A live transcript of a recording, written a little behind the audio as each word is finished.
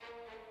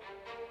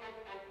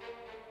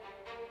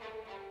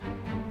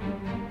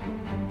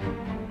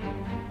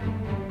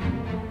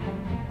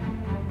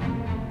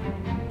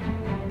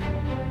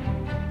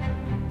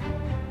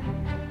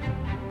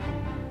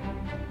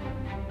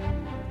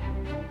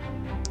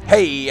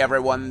Hey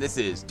everyone, this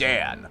is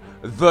Dan,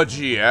 the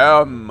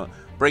GM,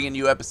 bringing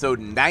you episode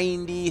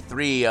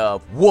 93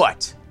 of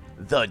What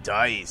the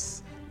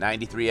Dice.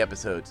 93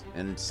 episodes,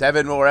 and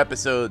 7 more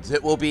episodes.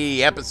 It will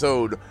be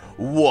episode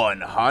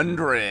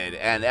 100,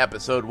 and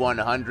episode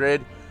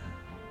 100,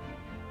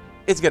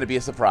 it's going to be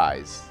a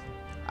surprise.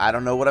 I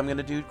don't know what I'm going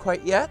to do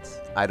quite yet.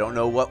 I don't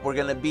know what we're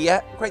going to be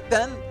at quite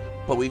then,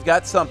 but we've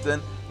got something.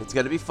 It's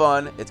going to be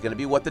fun. It's going to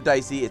be What the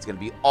Dicey. It's going to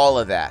be all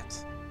of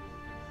that.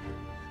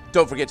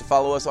 Don't forget to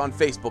follow us on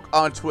Facebook,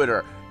 on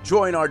Twitter,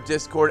 join our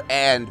Discord,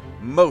 and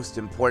most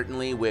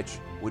importantly, which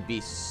would be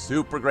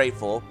super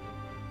grateful,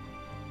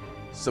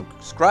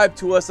 subscribe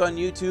to us on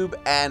YouTube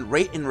and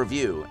rate and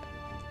review,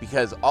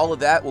 because all of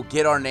that will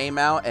get our name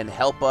out and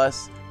help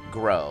us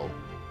grow.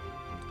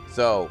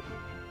 So,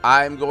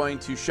 I'm going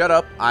to shut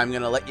up. I'm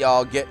going to let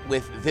y'all get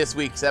with this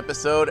week's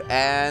episode,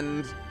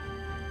 and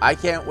I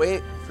can't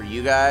wait for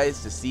you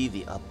guys to see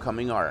the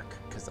upcoming arc,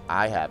 because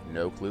I have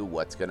no clue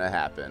what's going to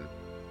happen.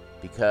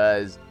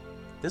 Because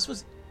this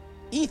was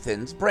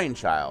Ethan's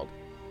brainchild.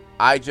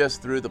 I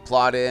just threw the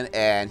plot in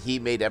and he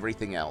made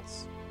everything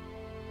else.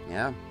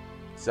 Yeah.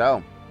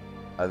 So,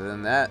 other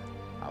than that,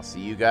 I'll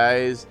see you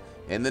guys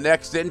in the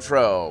next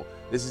intro.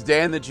 This is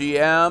Dan the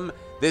GM.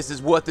 This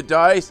is What the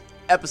Dice,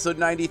 episode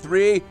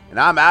 93, and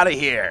I'm out of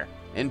here.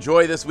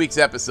 Enjoy this week's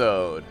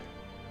episode.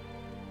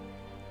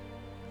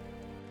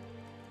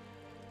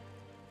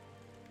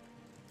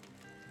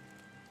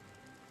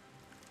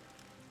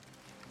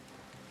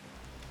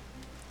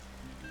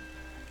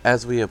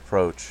 As we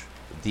approach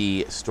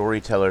the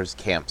storyteller's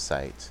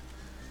campsite,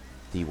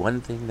 the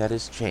one thing that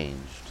has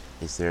changed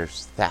is their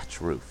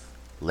thatch roof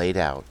laid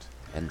out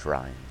and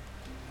drying.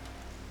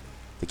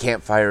 The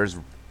campfire's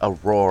a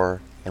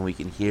roar, and we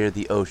can hear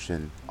the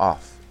ocean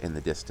off in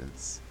the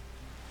distance.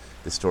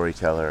 The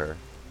storyteller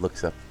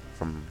looks up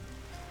from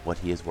what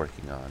he is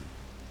working on,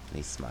 and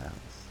he smiles.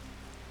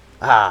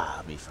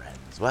 Ah, me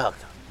friends,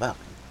 welcome.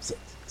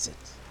 Sit.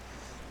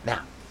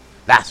 Now,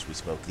 last we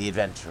spoke, the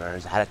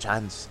adventurers had a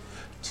chance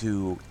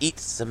to eat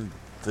some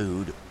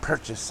food,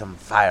 purchase some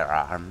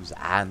firearms,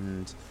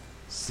 and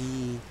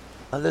see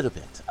a little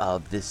bit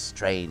of this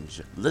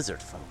strange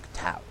lizard folk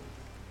town.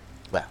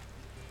 Well,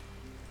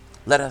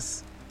 let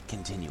us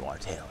continue our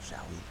tale,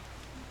 shall we?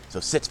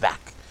 So sit back,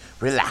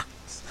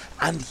 relax,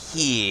 and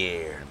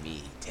hear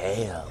me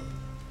tale.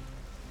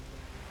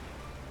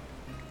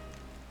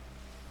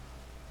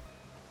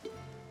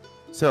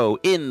 So,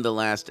 in the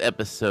last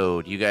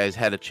episode, you guys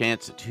had a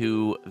chance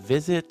to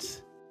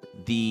visit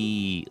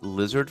the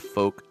lizard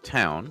folk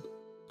town.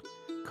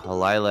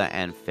 Kalila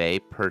and Faye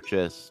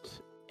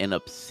purchased an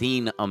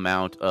obscene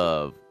amount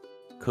of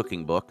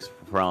cooking books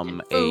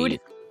from a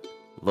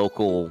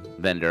local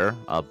vendor,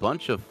 a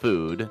bunch of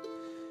food,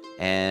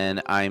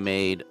 and I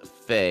made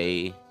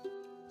Faye's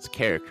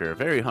character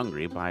very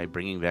hungry by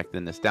bringing back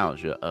the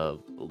nostalgia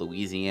of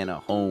Louisiana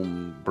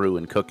home brew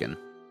and cooking.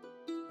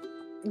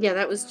 Yeah,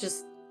 that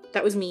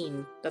was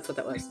mean. That's what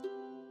that was.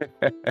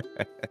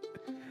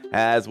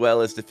 As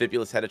well as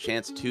Defibulous had a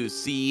chance to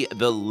see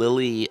the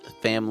Lilly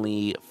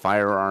family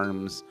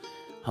firearms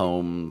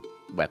home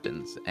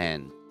weapons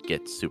and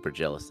get super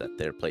jealous that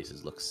their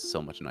places look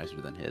so much nicer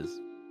than his.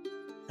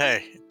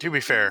 Hey, to be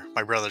fair,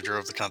 my brother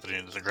drove the company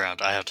into the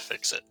ground. I have to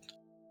fix it.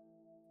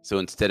 So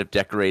instead of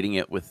decorating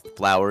it with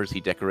flowers, he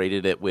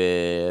decorated it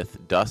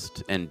with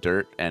dust and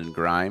dirt and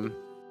grime.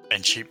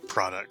 And cheap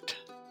product.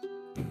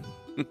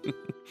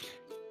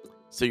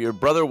 So your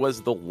brother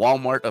was the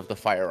Walmart of the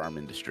firearm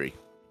industry.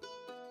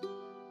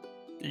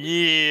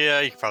 Yeah,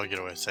 you could probably get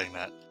away with saying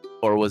that.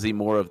 Or was he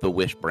more of the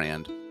Wish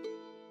brand?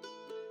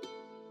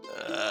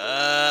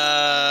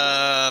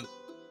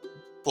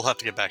 We'll have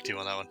to get back to you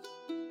on that one.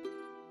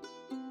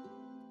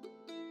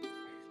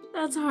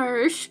 That's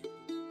harsh.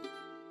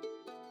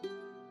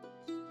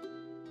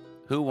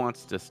 Who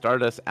wants to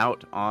start us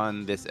out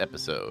on this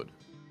episode?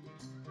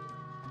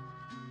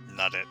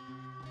 Not it.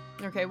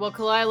 Okay, well,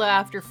 Kalila,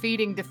 after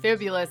feeding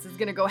Defibulous, is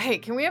gonna go, hey,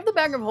 can we have the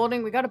bag of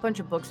holding? We got a bunch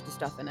of books to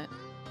stuff in it.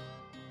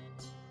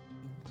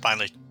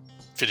 Finally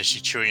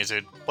finished chewing his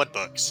food. What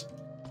books?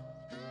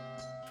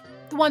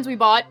 The ones we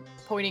bought,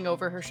 pointing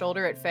over her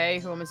shoulder at Faye,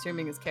 who I'm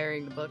assuming is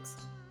carrying the books.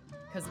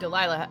 Because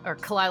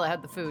Kalila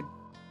had the food.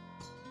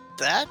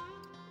 That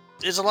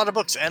is a lot of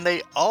books, and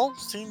they all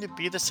seem to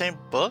be the same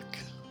book?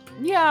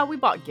 Yeah, we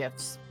bought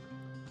gifts.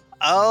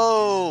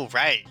 Oh,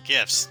 right,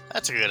 gifts.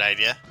 That's a good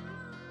idea.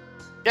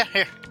 Yeah,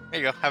 here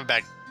you go, have a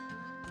bag.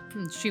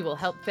 And she will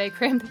help Faye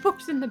cram the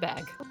books in the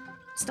bag.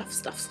 Stuff.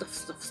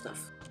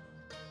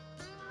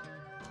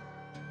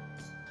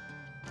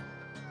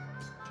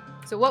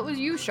 So what was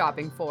you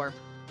shopping for?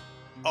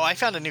 Oh, I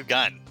found a new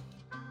gun.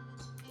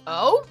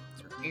 Oh?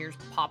 Her ears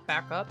pop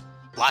back up.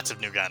 Lots of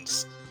new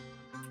guns.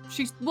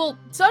 She will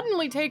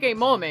suddenly take a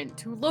moment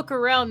to look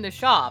around the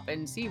shop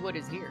and see what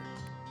is here.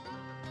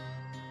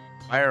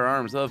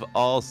 Firearms of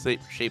all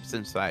shapes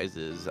and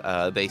sizes.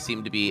 They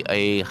seem to be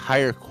a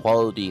higher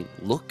quality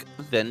look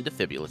than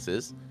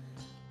Defibulus's.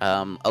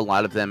 A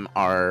lot of them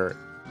are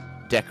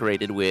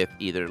decorated with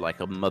either like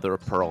a mother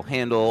of pearl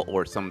handle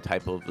or some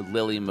type of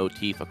lily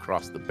motif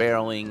across the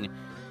barreling.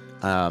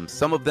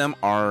 Some of them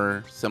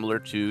are similar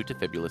to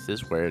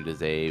Defibulus's, where it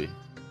is a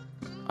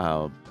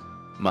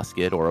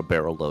musket or a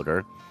barrel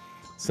loader.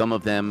 Some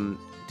of them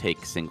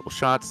take single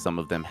shots. Some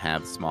of them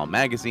have small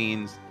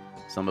magazines.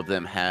 Some of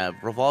them have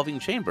revolving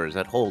chambers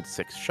that hold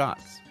 6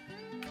 shots.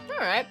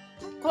 All right.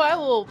 Well, I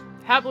will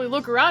happily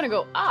look around and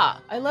go,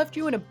 I left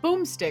you in a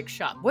boomstick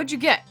shop. What'd you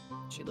get?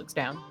 She looks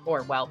down.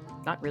 Or, well,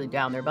 not really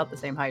down. They're about the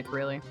same height,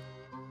 really.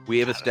 We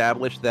have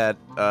established that,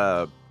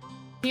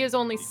 He is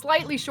only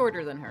slightly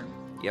shorter than her.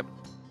 Yep.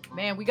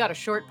 Man, we got a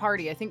short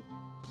party. I think...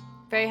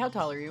 Faye, how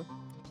tall are you?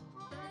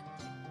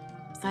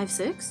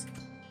 5'6"?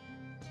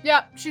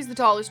 Yeah, she's the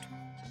tallest.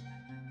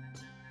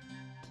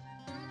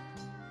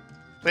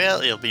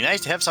 Well, it'll be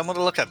nice to have someone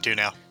to look up to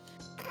now.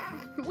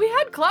 We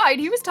had Clyde.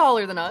 He was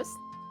taller than us.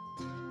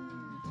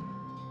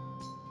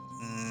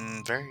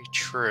 Very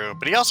true.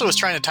 But he also was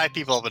trying to tie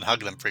people up and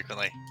hug them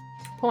frequently.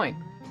 Point.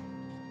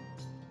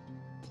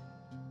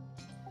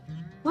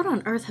 What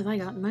on earth have I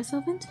gotten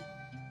myself into?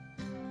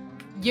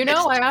 You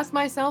know, I ask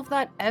myself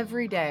that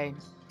every day.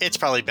 It's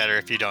probably better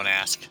if you don't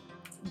ask.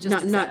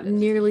 Not decided.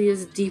 nearly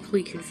as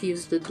deeply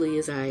confusedly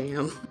as I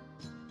am.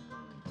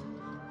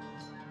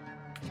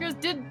 She goes,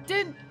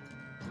 did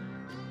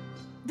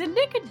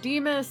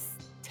Nicodemus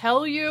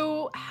tell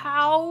you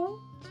how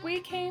we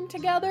came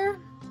together?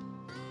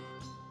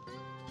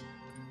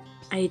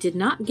 I did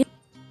not get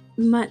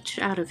much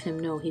out of him,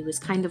 no. He was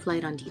kind of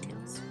light on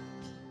details.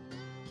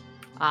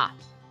 Ah,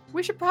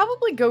 we should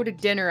probably go to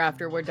dinner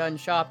after we're done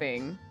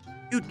shopping.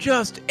 you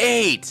just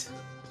ate!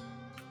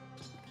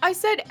 I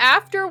said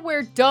after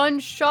we're done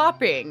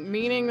shopping,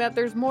 meaning that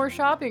there's more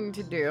shopping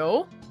to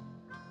do.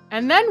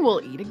 And then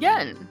we'll eat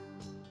again.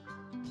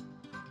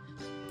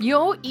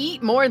 You'll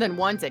eat more than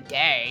once a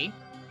day.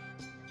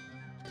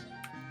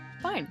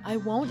 Fine, I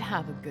won't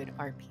have a good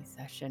RP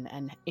session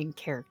and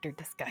in-character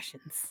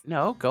discussions.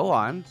 No, go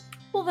on.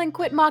 Well, then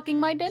quit mocking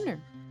my dinner.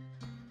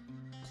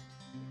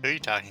 Who are you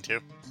talking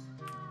to?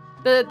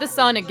 The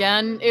sun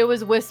again. It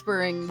was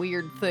whispering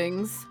weird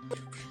things.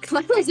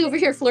 Clyde's over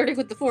here flirting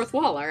with the fourth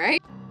wall,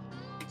 alright?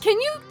 Can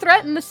you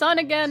threaten the sun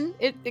again?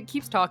 It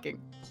keeps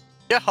talking.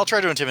 Yeah, I'll try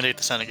to intimidate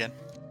the sun again.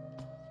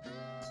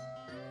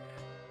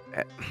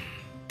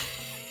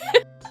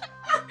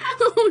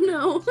 Oh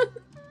no.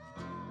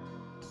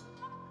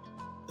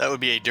 That would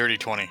be a dirty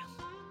 20.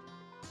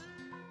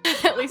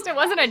 At least it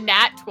wasn't a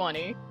nat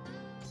 20.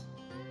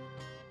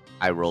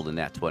 I rolled a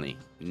nat 20.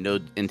 No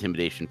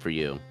intimidation for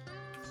you.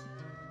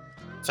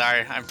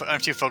 Sorry, I'm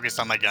too focused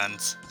on my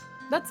guns.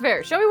 That's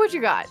fair. Show me what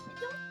you got.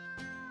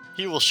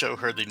 He will show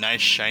her the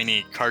nice,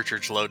 shiny,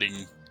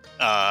 cartridge-loading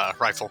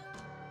rifle.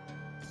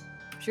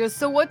 She goes,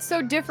 so what's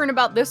so different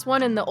about this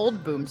one and the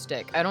old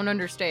boomstick? I don't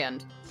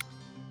understand.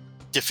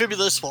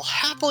 Defibulus will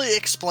happily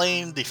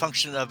explain the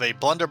function of a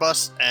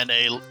blunderbuss and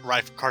a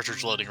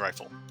cartridge-loading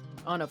rifle.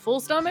 On a full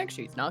stomach,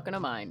 she's not gonna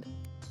mind.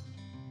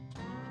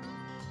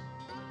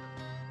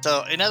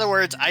 So, in other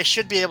words, I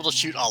should be able to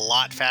shoot a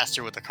lot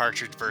faster with a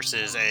cartridge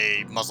versus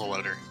a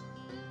muzzleloader.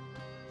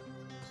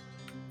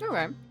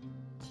 Alright.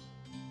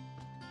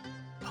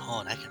 Oh,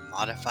 and I can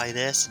modify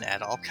this and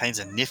add all kinds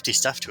of nifty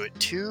stuff to it,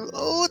 too.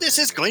 Oh, this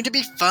is going to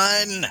be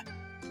fun!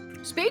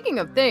 Speaking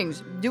of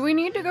things, do we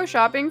need to go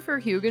shopping for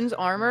Hugin's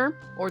armor?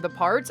 Or the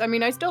parts? I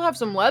mean, I still have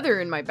some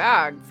leather in my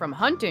bag from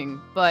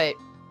hunting, but...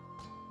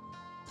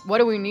 what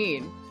do we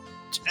need?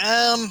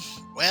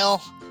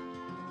 Well...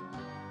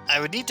 I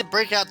would need to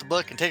break out the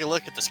book and take a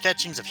look at the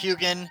sketchings of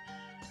Hugin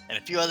and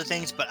a few other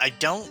things, but I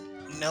don't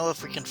know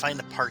if we can find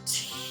the parts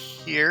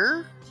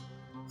here.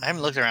 I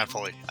haven't looked around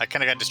fully. I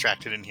kind of got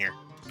distracted in here.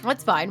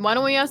 That's fine. Why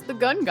don't we ask the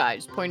gun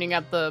guys, pointing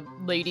at the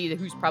lady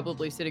who's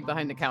probably sitting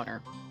behind the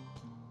counter?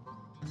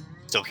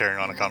 Still carrying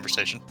on a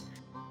conversation.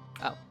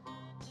 Oh.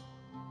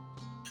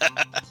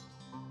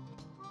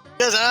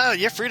 Because,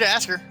 you're free to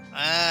ask her.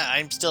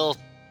 I'm still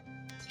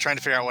trying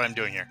to figure out what I'm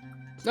doing here.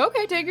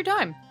 Okay, take your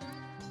time.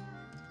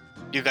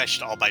 You guys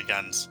should all buy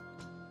guns.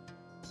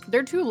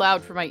 They're too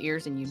loud for my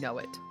ears and you know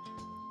it.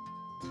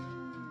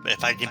 But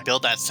if I can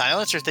build that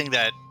silencer thing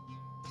that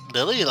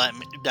Lily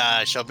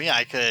showed me,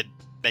 I could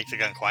make the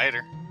gun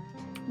quieter.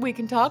 We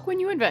can talk when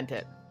you invent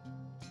it.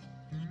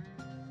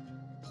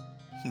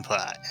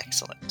 But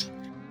excellent.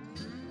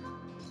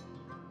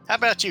 How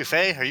about you,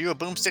 Faye? Are you a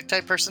boomstick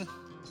type person?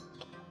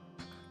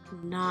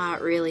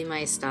 Not really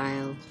my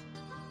style.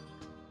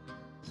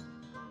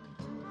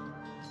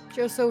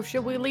 So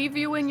should we leave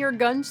you in your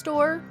gun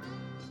store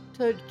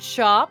to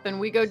shop and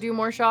we go do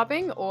more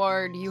shopping?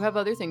 Or do you have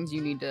other things you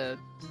need to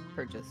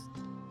purchase?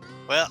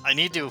 Well, I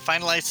need to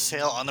finalize the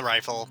sale on the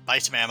rifle, buy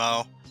some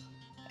ammo,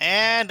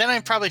 and then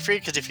I'm probably free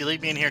because if you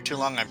leave me in here too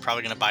long, I'm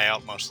probably going to buy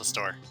out most of the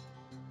store.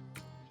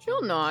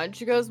 She'll nod.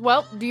 She goes,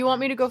 well, do you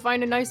want me to go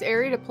find a nice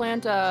area to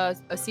plant a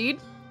seed?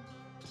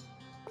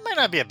 That might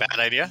not be a bad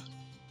idea.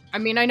 I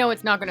mean, I know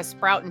it's not going to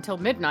sprout until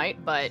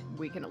midnight, but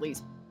we can at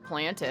least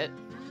plant it.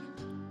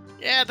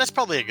 Yeah, that's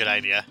probably a good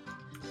idea.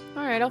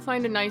 All right, I'll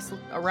find a nice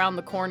around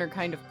the corner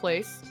kind of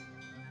place.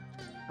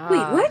 Wait,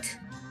 what?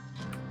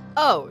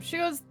 Oh, she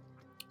goes,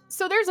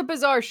 so there's a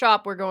bizarre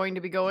shop we're going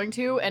to be going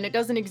to, and it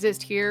doesn't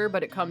exist here,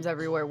 but it comes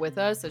everywhere with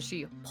us, as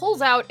she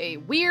pulls out a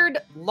weird,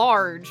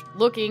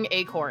 large-looking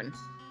acorn.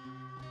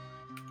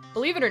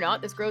 Believe it or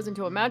not, this grows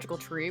into a magical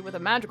tree with a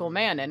magical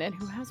man in it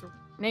who has a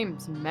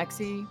name's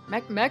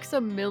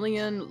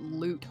Maximilian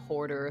Loot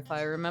Hoarder, if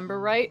I remember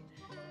right.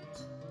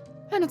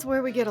 And it's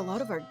where we get a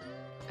lot of our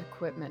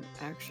equipment,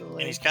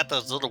 actually. And he's got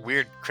those little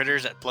weird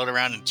critters that float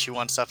around and chew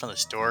on stuff in the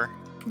store.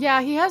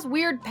 Yeah, he has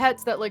weird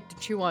pets that like to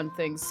chew on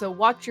things, so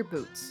watch your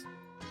boots.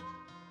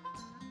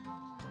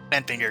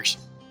 And fingers.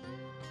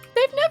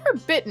 They've never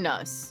bitten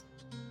us.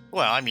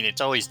 Well, I mean,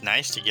 it's always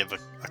nice to give a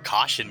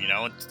caution, you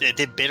know. If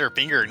they bit her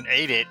finger and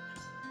ate it,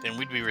 then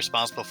we'd be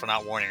responsible for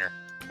not warning her.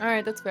 All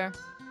right, that's fair.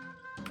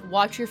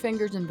 Watch your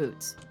fingers and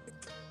boots.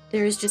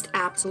 There is just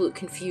absolute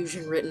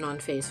confusion written on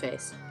Faye's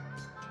face.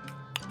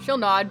 She'll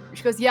nod.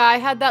 She goes, yeah, I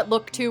had that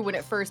look too when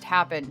it first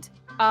happened.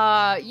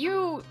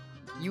 You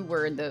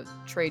were in the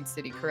Trade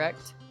City,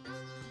 correct?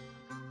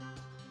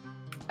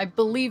 I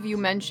believe you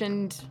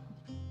mentioned,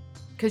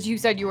 because you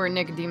said you were in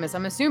Nicodemus.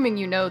 I'm assuming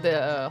you know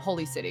the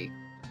Holy City.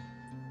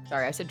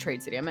 Sorry, I said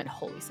Trade City. I meant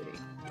Holy City.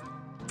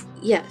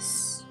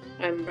 Yes,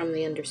 I'm from the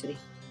Undercity.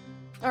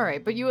 All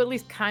right, but you at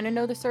least kind of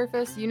know the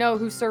surface. You know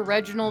who Sir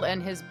Reginald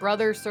and his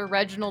brother, Sir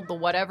Reginald the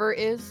whatever,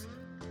 is?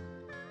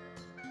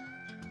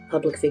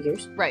 Public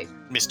figures. Right.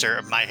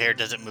 Mr. My hair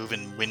doesn't move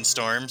in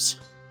windstorms.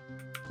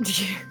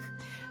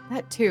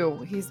 That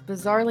too. He's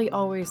bizarrely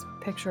always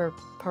picture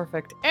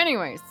perfect.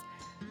 Anyways,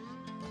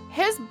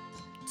 his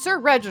Sir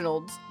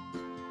Reginald,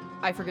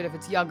 I forget if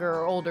it's younger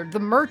or older, the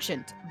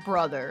merchant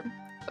brother,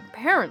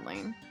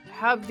 apparently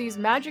have these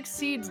magic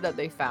seeds that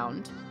they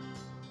found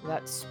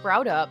that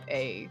sprout up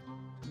a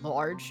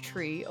large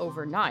tree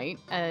overnight,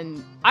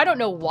 and I don't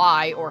know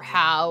why or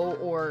how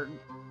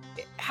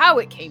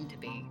it came to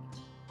be.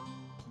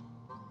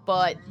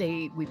 But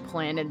we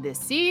planted this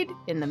seed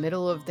in the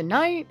middle of the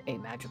night, a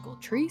magical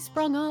tree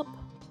sprung up,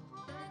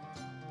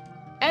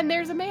 and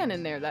there's a man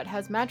in there that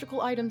has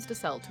magical items to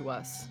sell to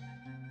us.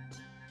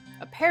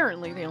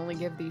 Apparently, they only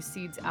give these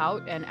seeds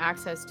out and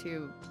access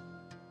to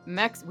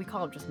we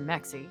call him just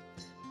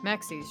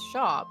Mexi's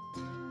shop,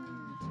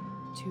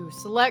 to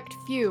select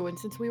few, and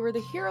since we were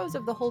the heroes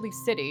of the Holy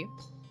City,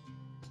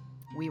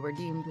 we were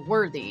deemed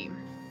worthy.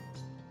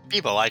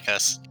 People like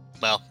us.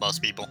 Well,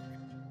 most people.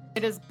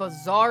 It is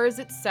bizarre as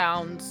it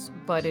sounds,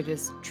 but it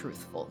is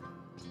truthful.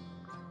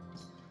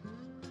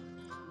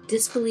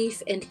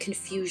 Disbelief and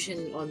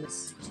confusion on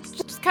this.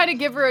 Just kind of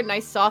give her a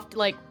nice soft,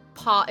 like,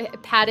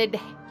 patted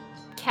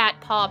cat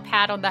paw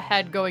pat on the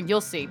head, going, you'll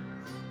see.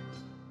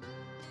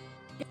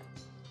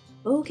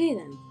 Okay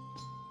then.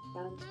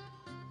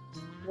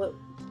 What?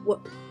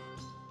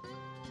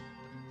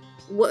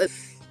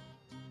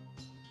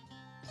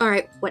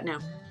 Alright, what now?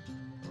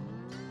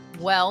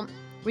 Well,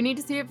 we need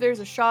to see if there's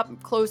a shop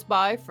close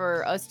by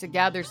for us to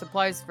gather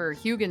supplies for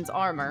Hugin's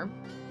armor.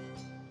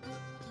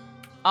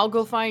 I'll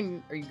go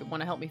find, or you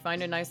want to help me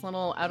find a nice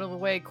little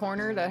out-of-the-way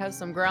corner that has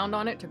some ground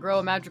on it to grow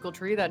a magical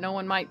tree that no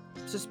one might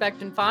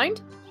suspect and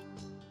find?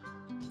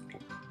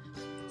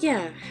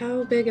 Yeah,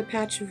 how big a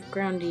patch of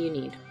ground do you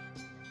need?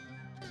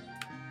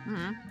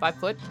 5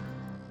 foot.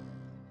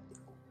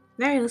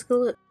 Alright, let's go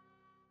look.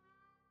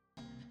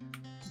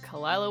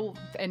 Kalila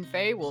and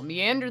Faye will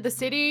meander the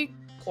city,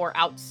 or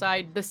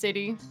outside the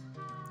city,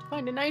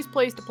 find a nice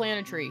place to plant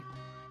a tree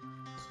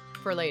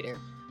for later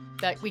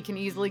that we can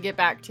easily get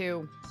back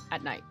to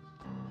at night.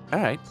 All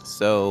right,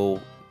 so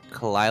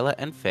Kalila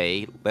and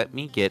Faye, let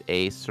me get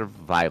a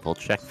survival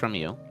check from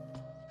you.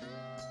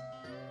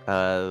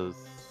 Kalila,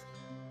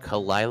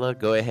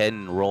 go ahead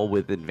and roll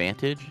with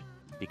advantage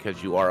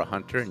because you are a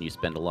hunter and you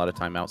spend a lot of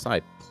time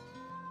outside.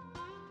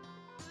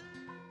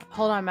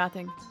 Hold on,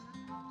 mathing.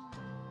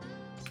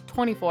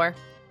 24.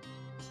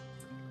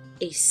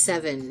 A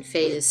 7.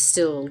 Faye is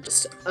still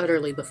just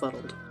utterly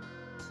befuddled.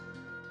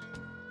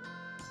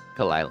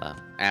 Kalila,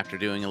 after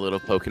doing a little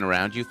poking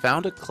around, you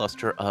found a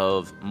cluster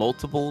of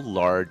multiple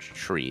large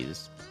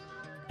trees.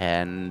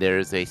 And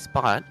there's a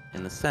spot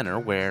in the center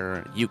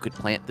where you could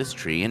plant this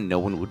tree and no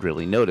one would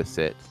really notice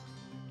it.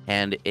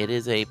 And it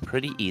is a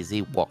pretty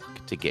easy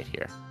walk to get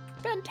here.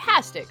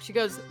 Fantastic. She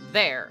goes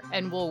there,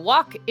 and we'll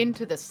walk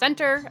into the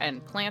center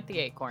and plant the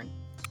acorn.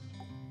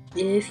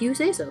 If you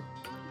say so.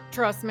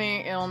 Trust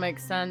me, it'll make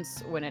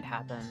sense when it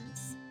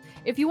happens.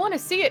 If you want to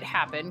see it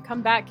happen,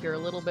 come back here a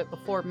little bit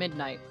before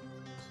midnight.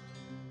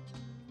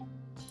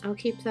 I'll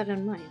keep that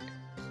in mind.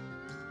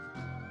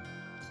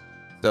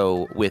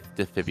 So, with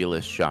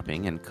Defibulous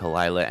shopping and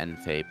Kalila and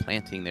Faye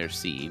planting their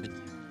seed,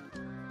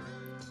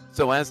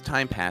 so as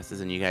time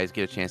passes and you guys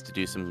get a chance to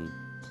do some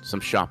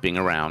shopping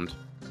around,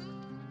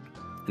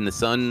 and the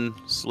sun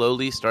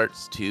slowly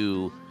starts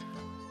to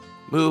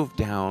move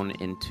down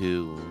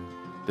into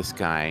the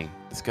sky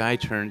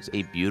turns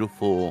a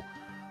beautiful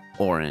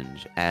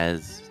orange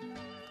as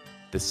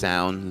The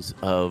sounds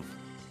of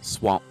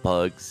swamp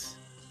bugs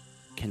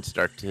can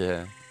start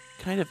to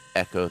kind of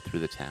echo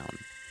through the town.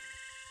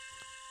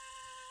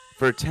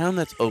 For a town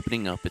that's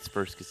opening up its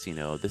first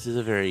casino, this is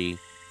a very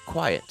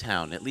quiet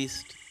town, at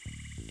least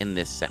in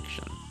this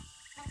section.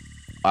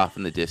 Off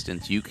in the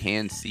distance, you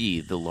can see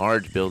the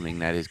large building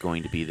that is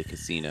going to be the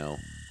casino.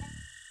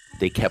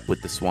 They kept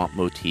with the swamp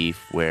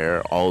motif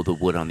where all the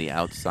wood on the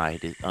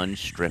outside is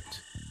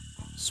unstripped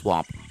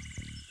swamp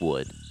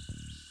wood.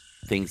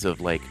 Things of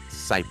like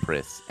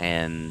cypress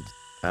and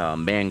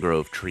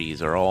mangrove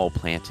trees are all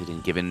planted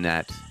and given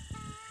that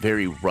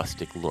very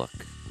rustic look.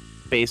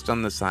 Based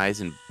on the size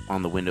and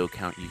on the window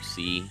count you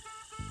see,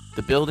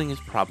 the building is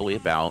probably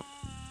about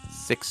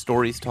 6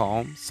 stories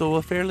tall, so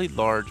a fairly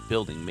large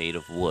building made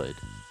of wood.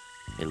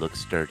 It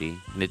looks sturdy,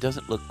 and it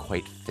doesn't look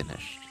quite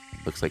finished.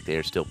 Looks like they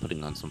are still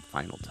putting on some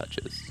final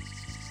touches.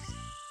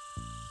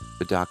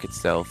 The dock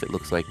itself, it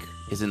looks like,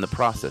 is in the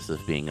process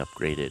of being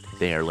upgraded.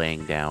 They are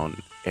laying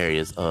down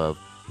areas of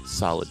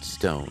solid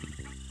stone.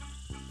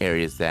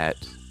 Areas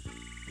that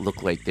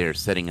look like they're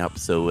setting up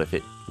so if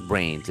it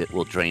rains, it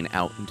will drain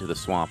out into the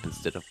swamp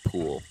instead of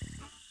pool.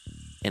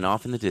 And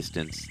off in the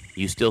distance,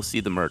 you still see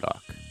the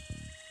Murdoch.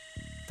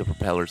 The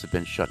propellers have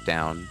been shut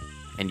down,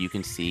 and you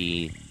can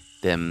see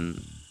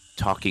them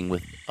talking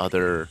with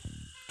other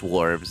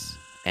dwarves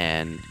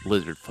and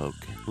lizard folk.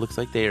 Looks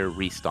like they are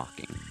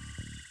restocking.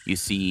 You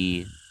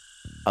see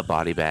a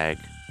body bag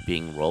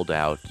being rolled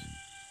out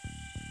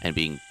and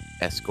being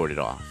escorted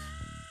off.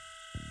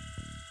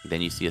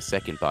 Then you see a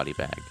second body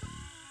bag.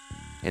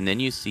 And then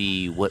you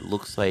see what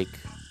looks like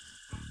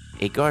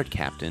a guard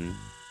captain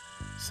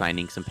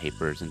signing some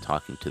papers and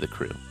talking to the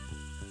crew.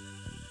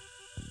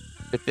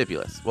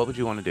 Defibulus, what would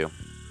you want to do?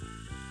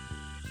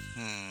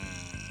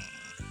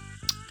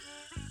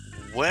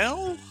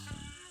 Well,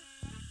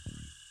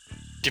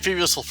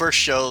 Defibulus will first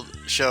show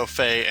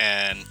Faye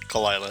and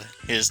Kalila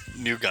his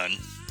new gun,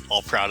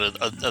 all proud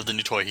of the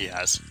new toy he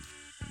has.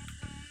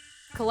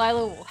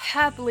 Kalila will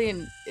happily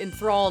and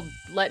enthralled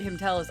let him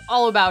tell us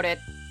all about it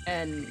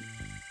and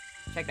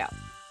check it out.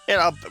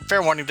 Yeah,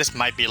 fair warning, this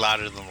might be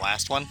louder than the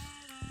last one.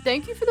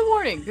 Thank you for the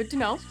warning. Good to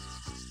know.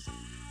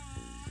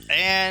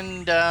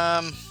 And,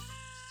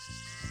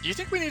 do you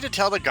think we need to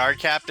tell the guard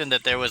captain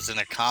that there was an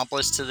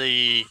accomplice to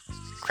the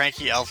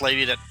cranky elf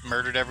lady that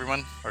murdered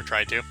everyone? Or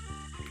tried to?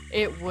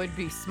 It would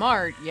be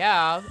smart,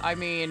 yeah. I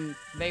mean,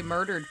 they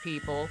murdered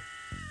people.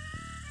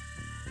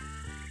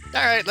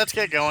 Alright, let's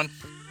get going.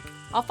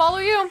 I'll follow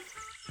you.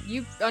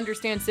 You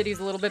understand cities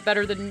a little bit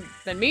better than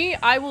me.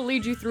 I will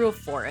lead you through a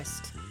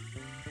forest.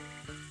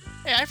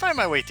 Yeah, I find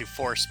my way through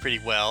forests pretty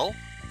well.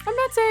 I'm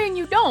not saying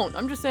you don't.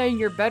 I'm just saying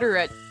you're better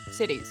at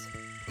cities.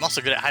 I'm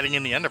also good at hiding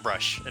in the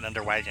underbrush and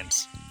under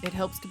wagons. It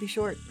helps to be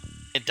short.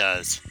 It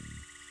does.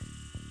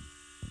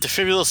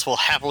 Defibulus will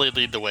happily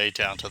lead the way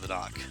down to the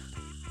dock.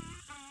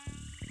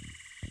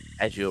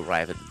 As you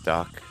arrive at the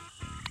dock,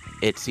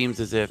 it seems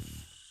as if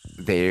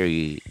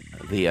the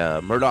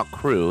Murdoch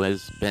crew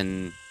has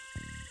been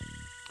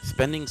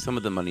spending some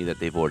of the money that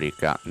they've already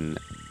gotten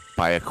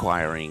by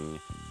acquiring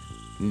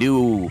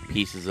new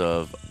pieces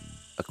of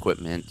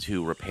equipment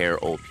to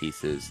repair old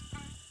pieces.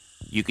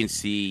 You can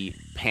see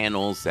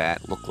panels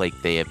that look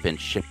like they have been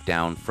shipped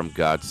down from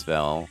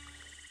Godsfell,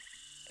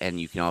 and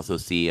you can also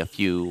see a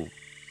few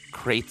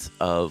crates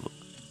of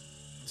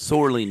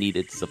sorely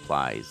needed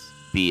supplies,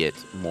 be it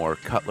more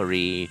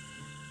cutlery,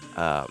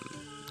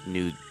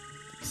 new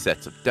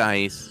sets of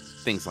dice,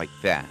 things like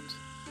that,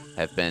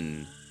 have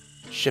been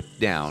shipped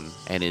down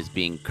and is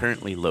being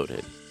currently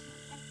loaded.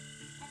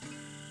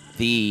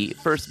 The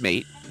first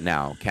mate,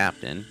 now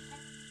captain,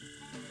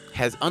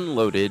 has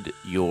unloaded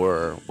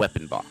your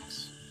weapon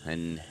box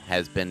and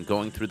has been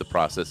going through the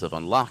process of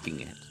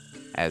unlocking it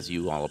as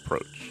you all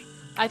approach.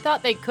 I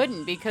thought they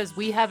couldn't because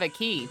we have a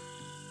key.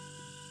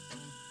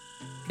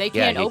 They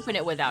can't open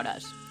it without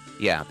us.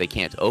 Yeah, they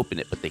can't open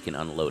it, but they can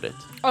unload it.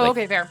 Oh,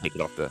 okay, fair. Take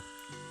it off the...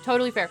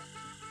 Totally fair.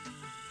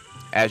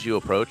 As you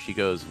approach, he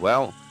goes,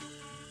 well,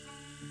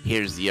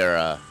 here's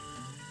your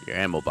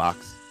ammo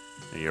box,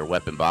 or your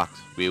weapon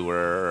box. We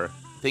were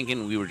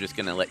thinking we were just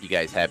going to let you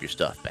guys have your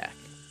stuff back.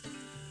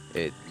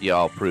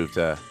 Y'all proved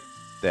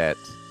that...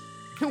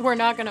 We're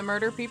not going to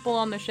murder people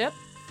on the ship?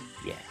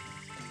 Yeah.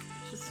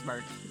 Just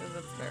smart.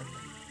 That's fair.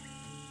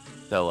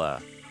 So,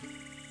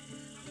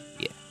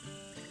 yeah.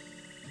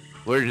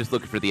 We're just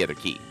looking for the other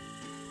key.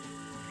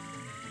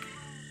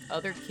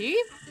 Other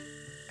key?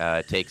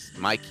 It takes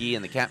my key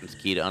and the captain's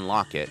key to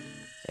unlock it,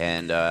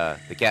 and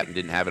the captain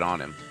didn't have it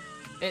on him.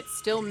 It's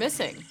still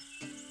missing.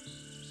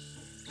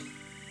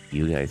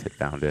 You guys had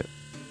found it.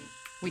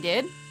 We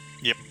did?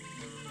 Yep.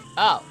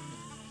 Oh.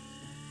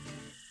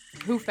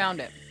 Who found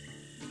it?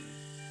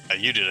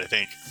 You did, I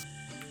think.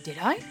 Did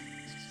I?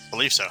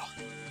 Believe so.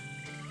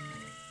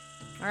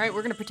 Alright,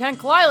 we're gonna pretend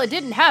Kalila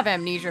didn't have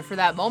amnesia for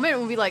that moment,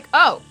 and we'll be like,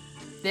 oh,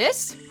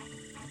 this?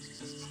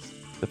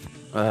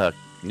 The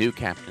new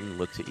captain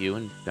looks at you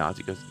and nods.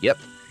 He goes, yep,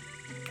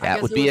 I that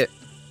guess would it be was it.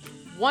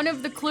 One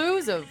of the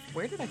clues of,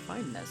 where did I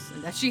find this?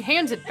 And that she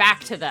hands it back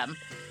to them.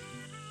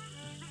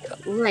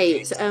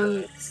 Right.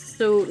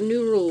 So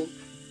new rule.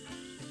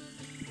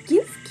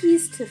 Give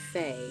keys to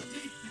Faye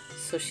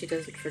so she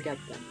doesn't forget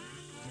them.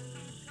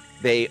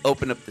 They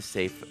open up the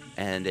safe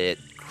and it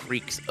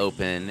creaks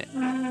open,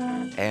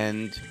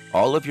 and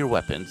all of your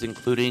weapons,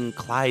 including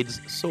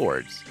Clyde's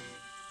swords,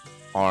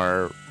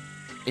 are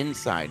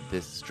inside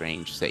this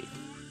strange safe.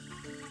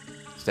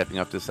 Stepping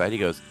up to the side, he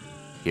goes,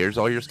 "Here's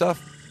all your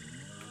stuff."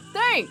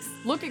 Thanks.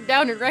 Looking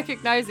down and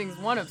recognizing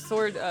one of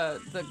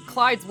the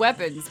Clyde's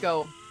weapons,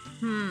 go,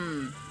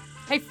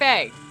 Hey,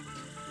 Faye,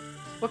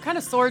 what kind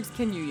of swords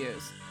can you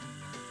use?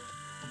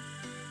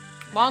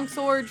 Long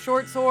sword,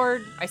 short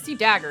sword? I see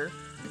dagger.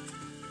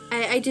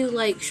 I do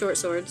like short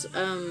swords.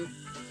 I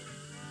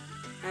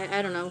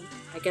don't know.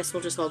 I guess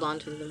we'll just hold on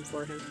to them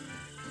for him.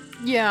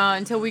 Yeah,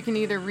 until we can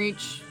either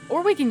reach,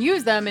 or we can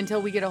use them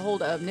until we get a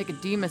hold of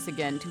Nicodemus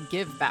again to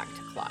give back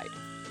to Clyde.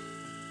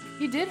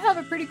 He did have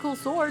a pretty cool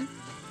sword.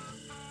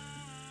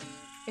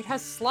 It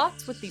has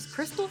slots with these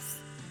crystals.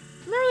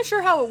 I'm not really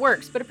sure how it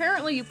works, but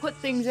apparently you put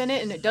things in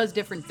it and it does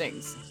different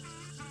things.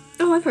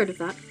 Oh, I've heard of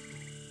that.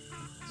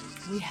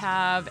 We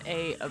have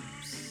a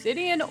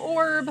obsidian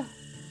orb,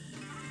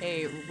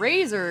 a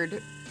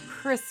razored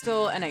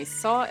crystal, and a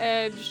saw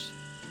edge,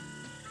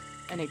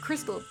 and a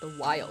crystal of the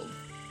wild.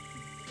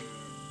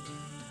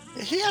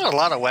 He had a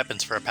lot of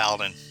weapons for a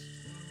paladin.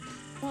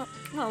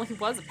 Well, he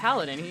was a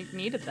paladin. He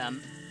needed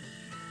them.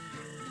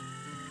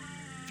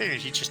 Figured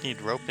he just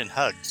needed rope and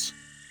hugs.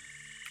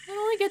 It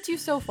only gets you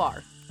so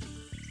far.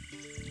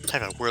 What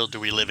type of world do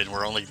we live in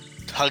where only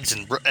hugs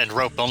and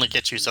rope only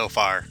get you so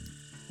far?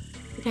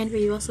 The kind where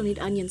you also need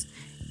onions.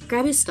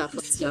 Grab his stuff.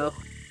 Let's go.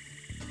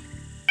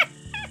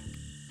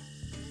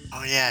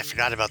 Oh yeah, I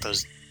forgot about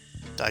those.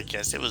 I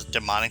guess it was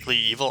demonically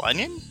evil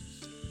onion?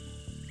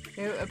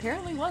 It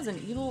apparently was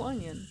an evil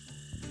onion.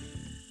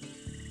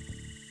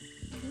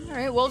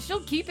 Alright, well,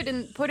 she'll keep it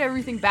and put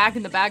everything back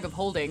in the bag of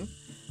holding.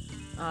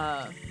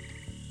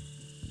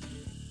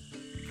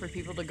 For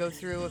people to go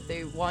through if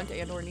they want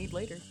and or need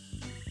later.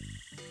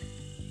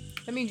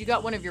 That means you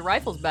got one of your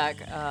rifles back,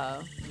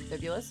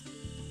 Fibulus.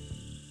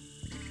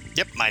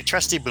 Yep, my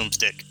trusty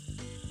boomstick.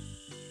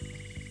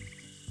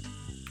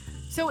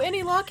 So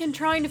any luck in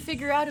trying to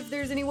figure out if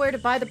there's anywhere to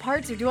buy the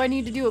parts, or do I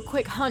need to do a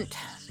quick hunt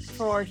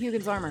for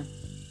Hugin's armor?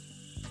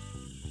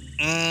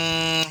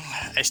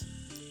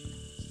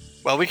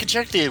 Well, we could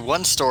check the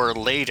one store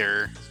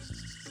later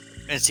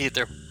and see if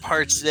there are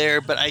parts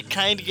there, but I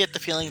kind of get the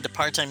feeling the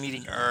parts I'm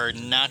needing are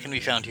not going to be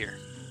found here.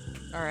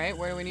 Alright,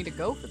 where do we need to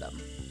go for them?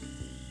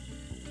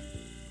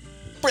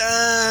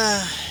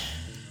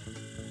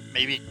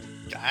 Maybe,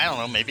 I don't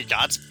know, maybe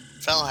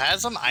Godspell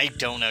has them? I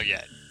don't know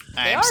yet.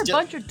 They are a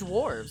bunch of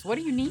dwarves. What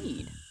do you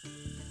need?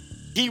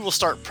 He will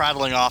start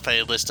prattling off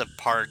a list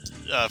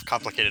of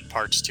complicated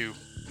parts to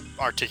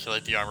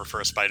articulate the armor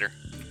for a spider.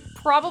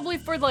 Probably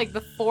for like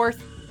the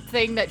fourth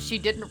thing that she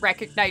didn't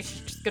recognize.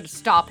 She's just gonna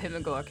stop him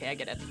and go, okay, I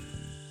get it.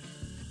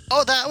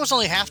 Oh, that was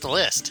only half the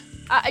list.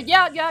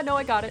 Yeah, no,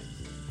 I got it.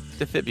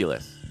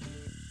 Defibulus.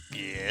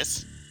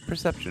 Yes.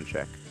 Perception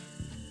check.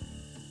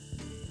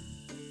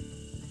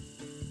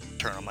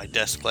 Turn on my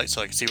desk light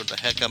so I can see what the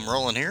heck I'm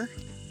rolling here.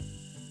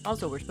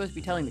 Also, we're supposed to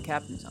be telling the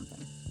captain something.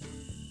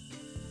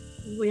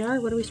 We are?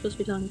 What are we supposed to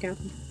be telling the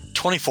captain?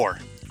 24.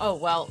 Oh,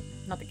 well,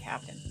 not the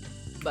captain,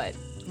 but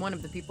one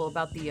of the people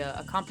about the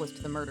accomplice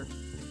to the murder.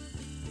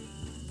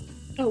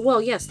 Oh,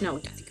 well, yes, no, I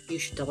think you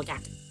should tell the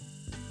captain.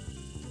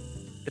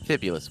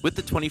 Defibulus, with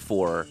the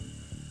 24,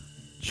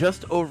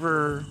 just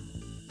over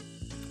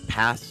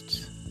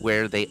past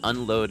where they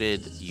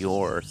unloaded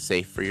your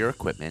safe for your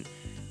equipment,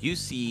 you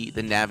see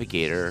the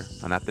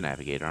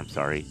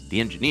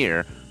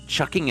engineer,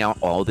 chucking out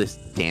all this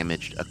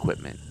damaged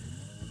equipment.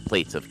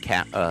 Plates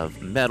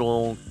of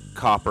metal,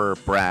 copper,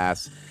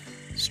 brass,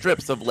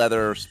 strips of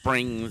leather,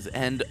 springs,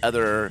 and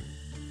other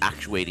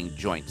actuating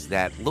joints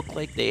that look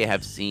like they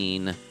have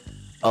seen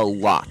a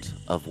lot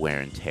of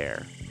wear and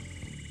tear.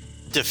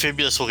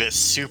 Defibulus will get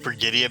super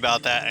giddy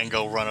about that and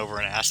go run over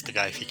and ask the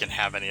guy if he can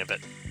have any of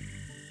it.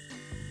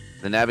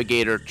 The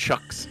navigator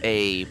chucks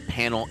a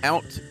panel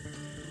out,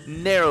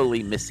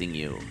 narrowly missing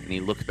you, and he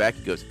looks back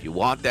and goes, "If you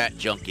want that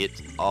junk,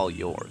 it's all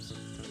yours."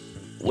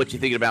 What you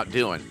thinking about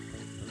doing?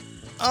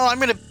 Oh, I'm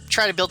gonna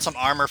try to build some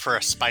armor for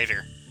a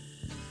spider.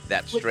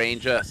 That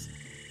strange,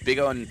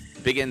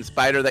 big end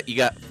spider that you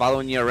got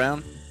following you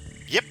around?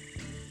 Yep.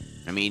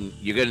 I mean,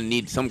 you're gonna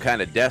need some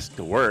kind of desk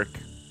to work.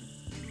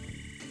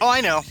 Oh,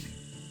 I know.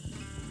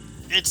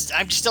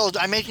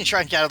 I'm making sure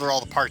I can gather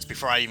all the parts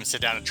before I even sit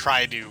down and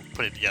try to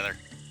put it together.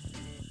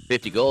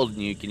 50 gold,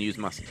 and you can use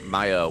my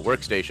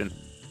workstation.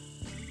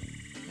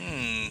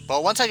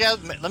 Well,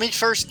 let me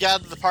first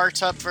gather the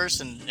parts up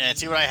first and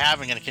see what I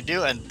have and can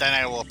do, and then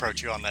I will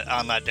approach you on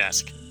that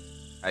desk.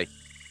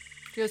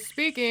 Just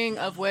speaking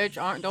of which,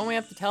 don't we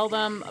have to tell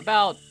them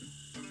about...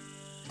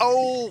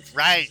 Oh,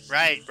 right.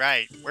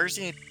 Where's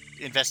the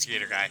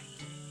investigator guy?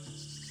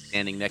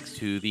 Standing next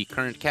to the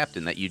current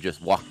captain that you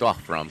just walked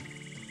off from.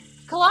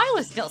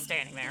 Kalila's still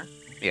standing there.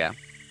 Yeah.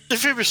 The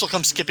Defibulus will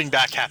come skipping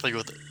back happily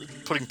with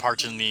putting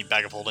parts in the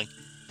bag of holding.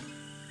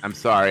 I'm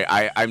sorry.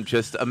 I'm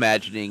just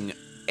imagining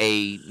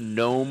a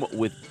gnome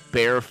with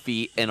bare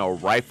feet and a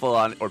rifle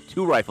on, or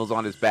two rifles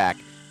on his back,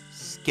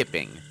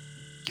 skipping.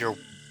 You're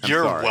I'm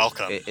sorry.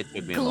 welcome. It took me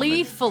a moment.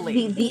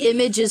 Gleefully. The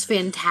image is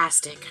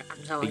fantastic.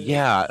 I'm telling you.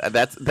 Yeah,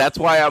 that's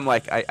why I'm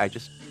like, I'm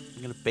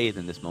gonna bathe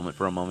in this moment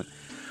for a moment.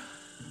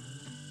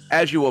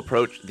 As you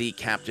approach, the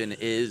captain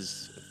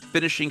is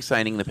finishing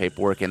signing the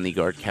paperwork, and the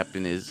guard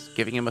captain is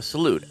giving him a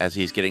salute as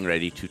he's getting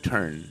ready to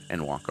turn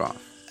and walk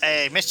off.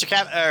 Hey,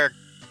 Mr.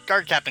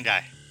 Guard Captain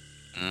guy.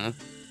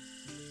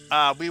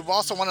 We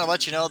also want to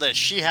let you know that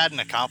she had an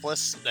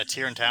accomplice that's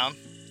here in town.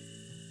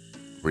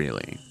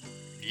 Really?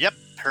 Yep,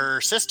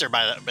 her sister,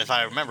 if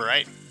I remember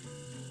right.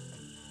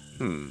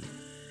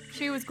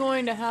 She was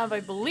going to have, I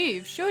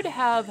believe, should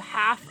have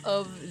half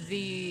of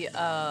the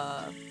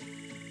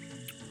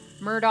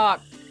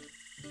Murdoch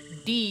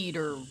deed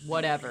or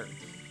whatever.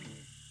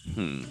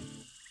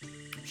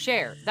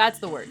 Share. That's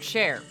the word.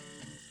 Share.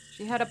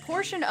 She had a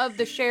portion of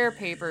the share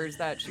papers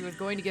that she was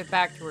going to give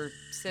back to her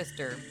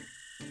sister.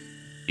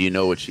 Do you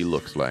know what she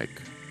looks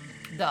like?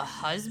 The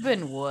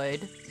husband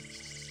would.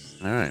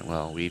 All right,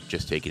 well, we've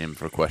just taken him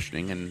for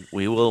questioning, and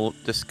we will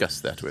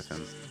discuss that with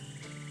him.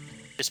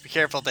 Just be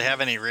careful if they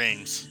have any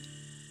rings.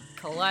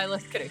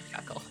 Kalila's gonna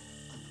chuckle.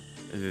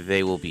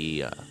 They will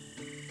be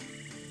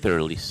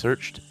thoroughly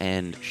searched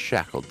and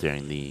shackled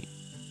during the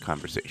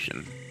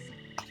conversation.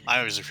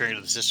 I was referring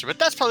to the sister, but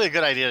that's probably a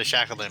good idea to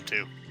shackle them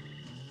too.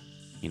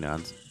 He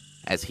nods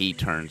as he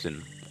turns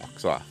and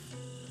walks off.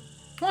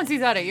 Once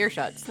he's out of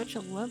earshot, such a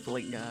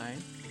lovely guy.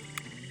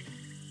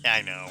 Yeah,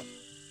 I know.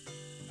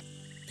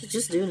 He's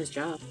just doing his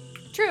job.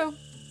 True.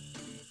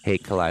 Hey,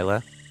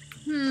 Kalila,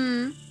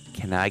 Hmm.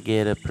 can I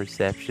get a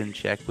perception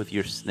check with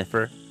your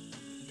sniffer?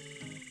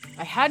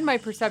 I had my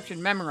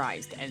perception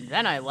memorized, and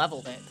then I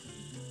leveled it.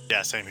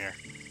 Yeah, same here.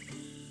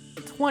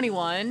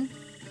 21.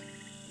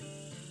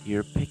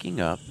 You're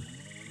picking up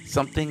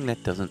something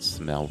that doesn't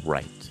smell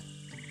right.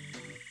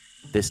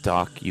 This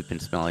dock, you've been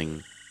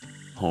smelling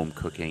home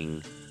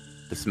cooking,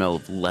 the smell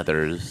of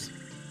leathers,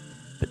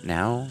 but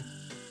now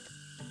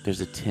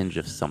there's a tinge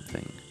of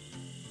something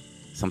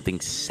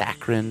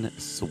saccharine,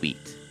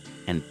 sweet,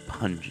 and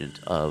pungent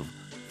of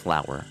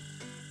flour.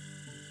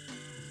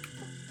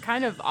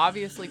 Kind of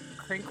obviously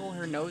crinkle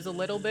her nose a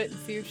little bit and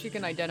see if she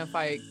can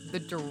identify the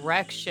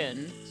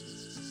direction,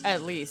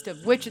 at least,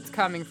 of which it's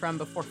coming from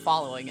before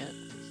following it.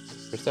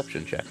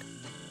 Perception check.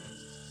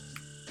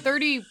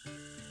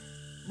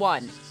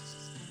 31.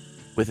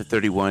 With a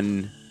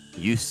 31,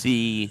 you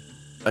see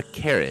a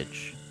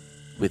carriage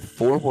with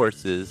 4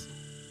 horses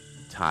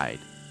tied,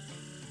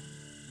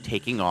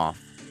 taking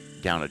off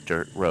down a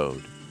dirt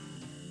road,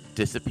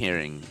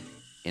 disappearing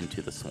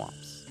into the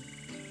swamps.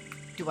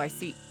 Do I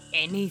see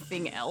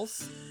anything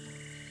else?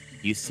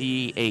 You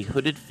see a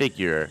hooded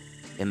figure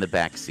in the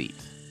back seat.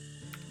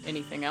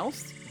 Anything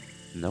else?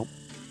 Nope.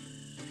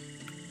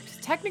 'Cause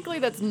technically,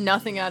 that's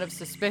nothing out of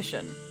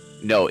suspicion.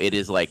 No, it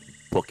is like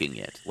booking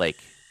it.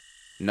 Like,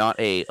 not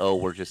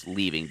we're just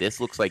leaving. This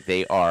looks like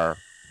they are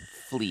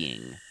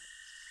fleeing.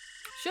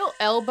 She'll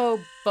elbow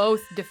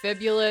both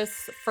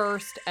Defibulus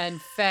first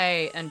and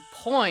Faye and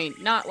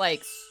point, not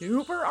like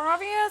super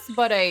obvious,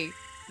 but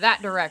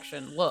that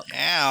direction. Look.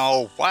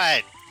 Ow,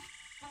 what?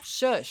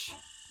 Shush.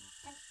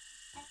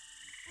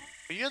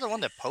 But you're the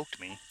one that poked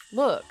me.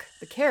 Look,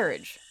 the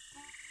carriage.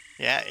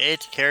 Yeah,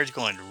 it's a carriage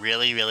going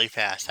really, really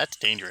fast. That's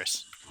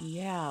dangerous.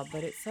 Yeah,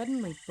 but it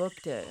suddenly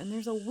booked it, and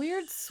there's a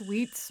weird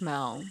sweet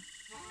smell.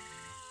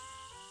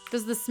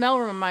 Does the smell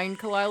remind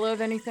Kalila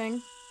of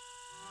anything?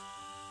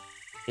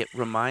 It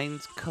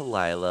reminds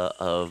Kalila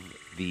of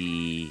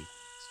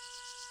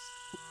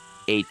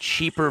a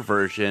cheaper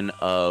version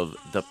of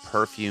the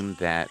perfume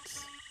that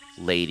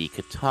Lady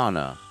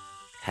Katana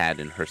had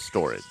in her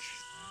storage.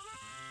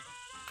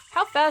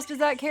 How fast is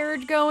that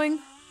carriage going?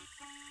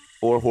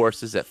 4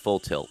 horses at full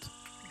tilt.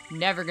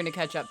 Never gonna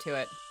catch up to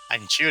it. I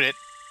can shoot it.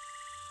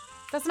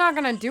 That's not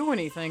gonna do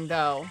anything,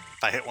 though.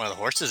 If I hit one of the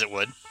horses, it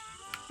would.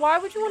 Why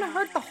would you want to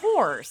hurt the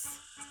horse?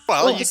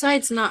 Well,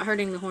 Besides not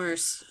hurting the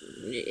horse,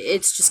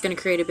 it's just going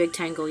to create a big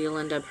tangle. You'll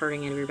end up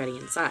hurting everybody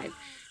inside.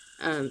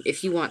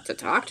 If you want to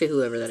talk to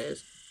whoever that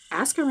is,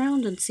 ask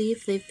around and see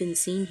if they've been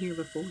seen here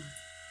before.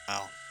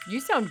 Oh, You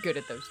sound good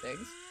at those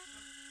things.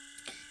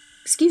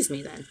 Excuse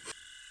me, then.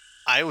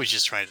 I was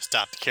just trying to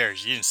stop the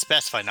carriage. You didn't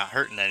specify not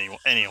hurting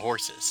any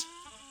horses.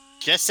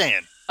 Just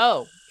saying.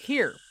 Oh,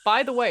 here.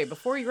 By the way,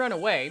 before you run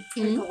away,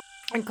 Mhm.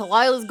 and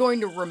Kalila's going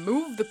to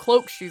remove the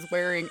cloak she's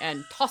wearing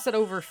and toss it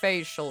over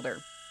Faye's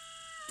shoulder.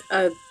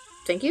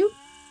 Thank you?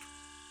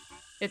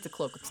 It's a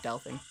cloak of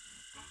stealthing.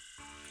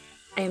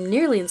 I am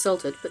nearly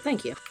insulted, but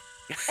thank you.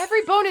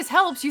 Every bonus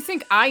helps. You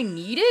think I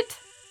need it?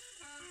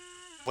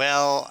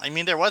 Well, I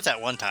mean, there was that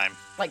one time.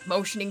 Like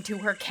motioning to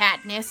her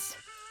Katniss.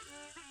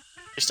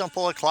 Just don't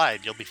pull a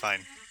Clyde. You'll be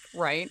fine.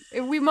 Right.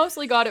 We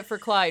mostly got it for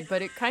Clyde,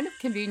 but it kind of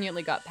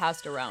conveniently got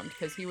passed around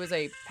because he was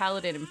a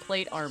paladin in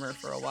plate armor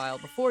for a while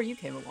before you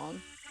came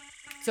along.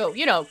 So,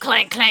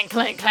 clank, clank,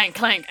 clank, clank,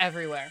 clank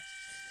everywhere.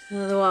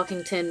 The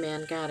walking tin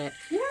man, got it.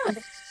 Yeah.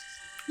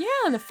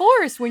 Yeah, in the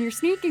forest when you're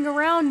sneaking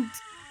around.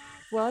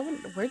 Well, I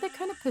wouldn't. Were they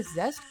kind of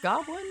possessed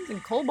goblins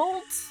and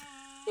kobolds?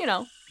 You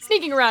know,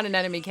 sneaking around an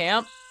enemy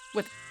camp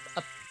with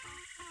a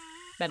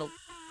metal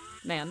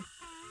man.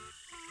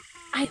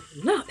 I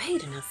am not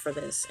paid enough for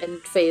this.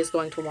 And Faye is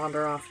going to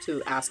wander off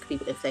to ask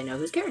people if they know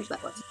whose carriage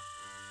that was.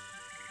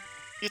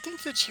 You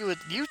think that she would?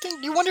 You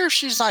wonder if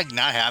she's like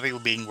not happy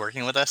with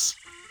working with us?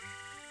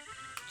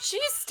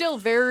 She's still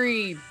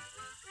very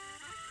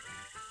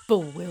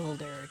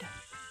bewildered.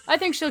 I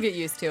think she'll get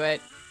used to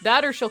it.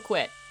 That or she'll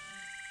quit.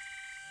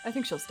 I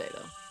think she'll stay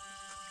though.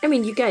 I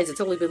mean, you guys, it's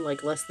only been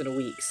like less than a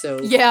week, so.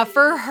 Yeah,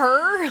 for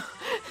her,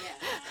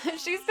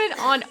 she's been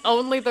on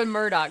only the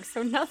Murdoch,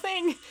 so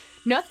nothing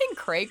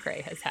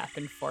cray-cray has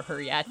happened for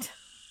her yet.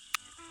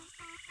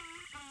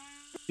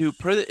 To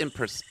put it in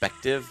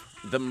perspective,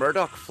 the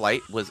Murdoch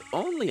flight was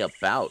only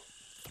about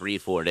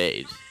 3-4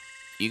 days.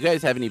 You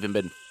guys haven't even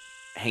been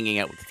hanging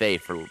out with Faye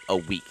for a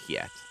week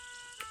yet.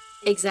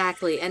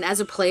 Exactly, and as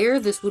a player,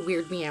 this would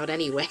weird me out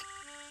anyway.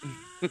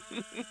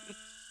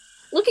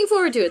 Looking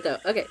forward to it, though.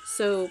 Okay,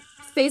 so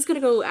Faye's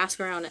gonna go ask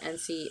around and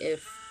see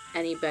if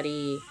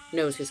anybody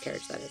knows whose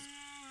carriage that is.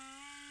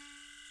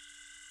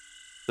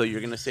 So you're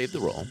going to save the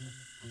roll.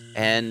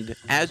 And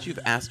as you've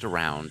asked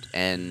around,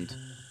 and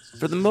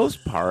for the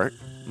most part,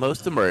 most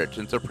of the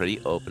merchants are pretty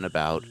open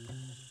about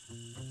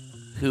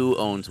who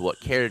owns what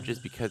carriages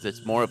because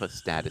it's more of a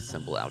status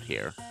symbol out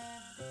here.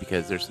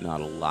 Because there's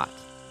not a lot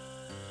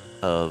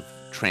of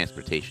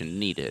transportation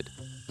needed.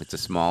 It's a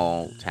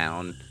small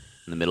town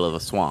in the middle of a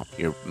swamp.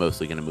 You're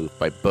mostly going to move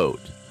by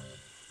boat.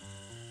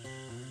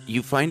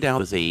 You find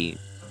out as a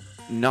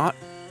not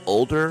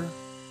older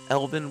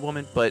elven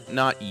woman, but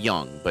not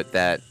young, but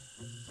that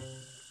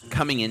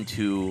coming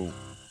into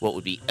what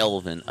would be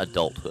elven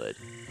adulthood.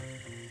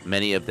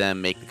 Many of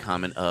them make the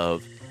comment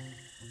of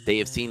they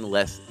have seen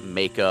less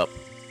makeup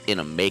in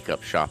a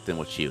makeup shop than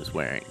what she was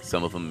wearing.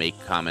 Some of them make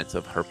comments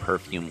of her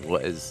perfume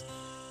was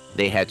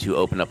they had to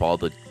open up all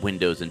the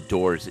windows and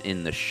doors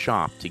in the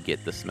shop to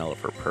get the smell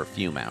of her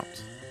perfume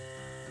out.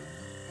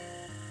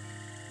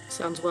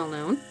 Sounds well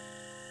known.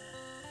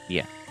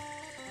 Yeah.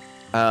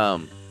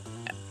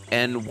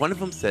 And one of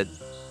them said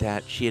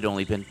that she had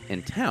only been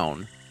in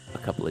town a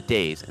couple of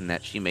days and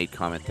that she made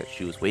comment that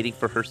she was waiting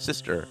for her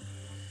sister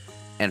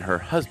and her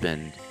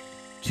husband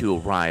to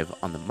arrive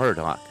on the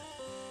Murdoch.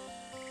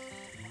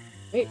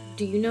 Wait,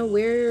 do you know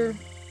where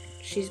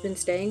she's been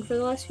staying for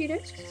the last few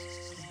days?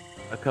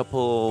 A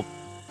couple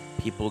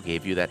people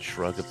gave you that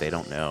shrug if they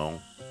don't know.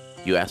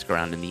 You ask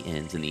around in the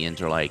inns, and the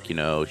inns are like, you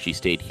know, she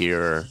stayed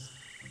here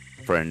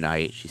for a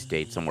night, she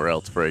stayed somewhere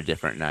else for a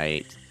different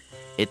night.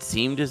 It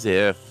seemed as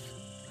if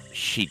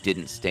she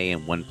didn't stay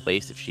in one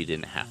place if she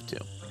didn't have to.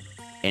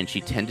 And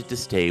she tended to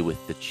stay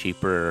with the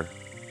cheaper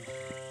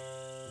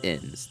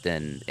inns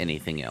than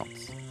anything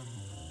else.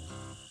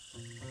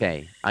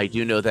 Okay, I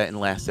do know that in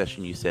last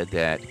session you said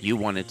that you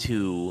wanted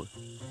to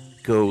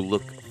go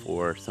look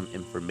for some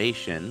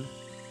information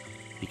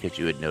because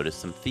you had noticed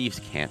some thieves'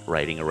 camp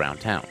riding around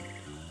town.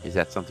 Is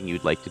that something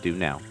you'd like to do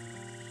now?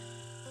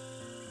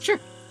 Sure.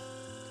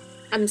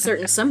 I'm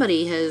certain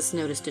somebody has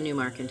noticed a new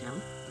mark in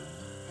town.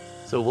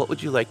 So what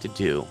would you like to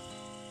do?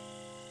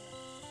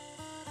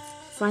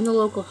 Find the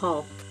local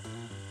hall.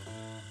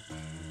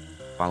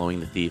 Following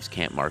the thieves'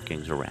 camp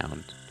markings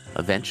around,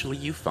 eventually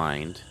you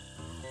find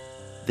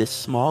this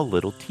small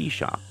little tea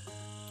shop.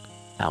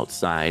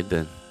 Outside,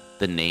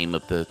 the name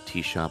of the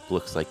tea shop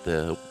looks like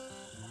it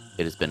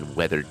has been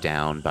weathered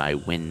down by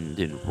wind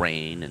and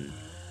rain and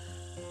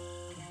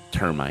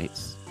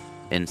termites.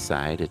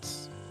 Inside,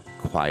 it's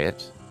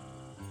quiet.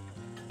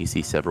 You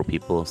see several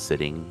people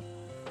sitting,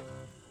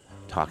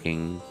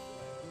 talking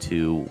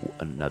to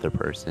another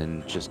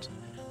person, just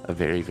a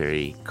very,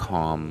 very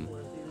calm,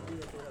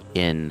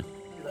 in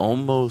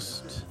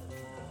almost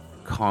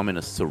calm in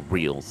a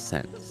surreal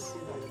sense.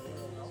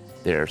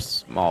 There are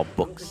small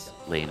books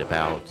laying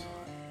about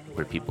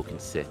where people can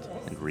sit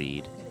and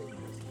read.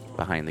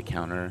 Behind the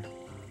counter,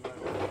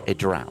 a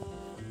drow.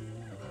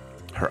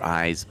 Her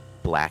eyes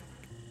black,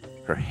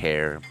 her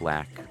hair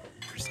black,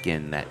 her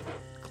skin that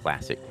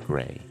classic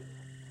gray.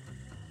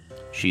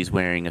 She's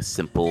wearing a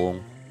simple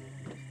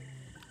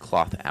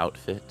cloth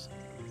outfit,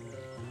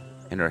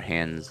 and her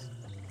hands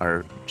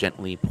are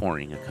gently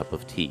pouring a cup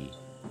of tea.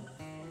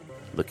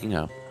 Looking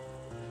up,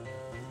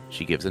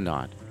 she gives a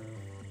nod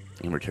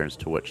and returns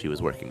to what she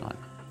was working on.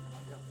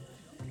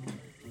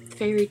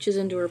 Faye reaches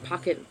into her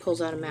pocket and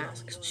pulls out a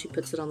mask. She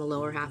puts it on the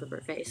lower half of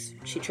her face.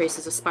 She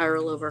traces a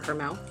spiral over her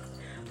mouth,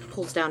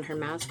 pulls down her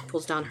mask,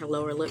 pulls down her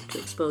lower lip to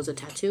expose a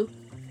tattoo,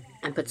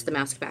 and puts the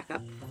mask back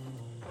up.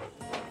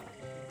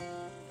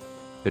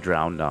 The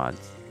drow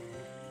nods,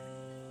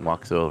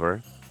 walks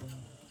over,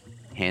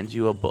 hands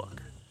you a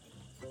book.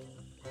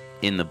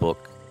 In the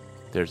book,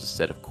 there's a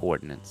set of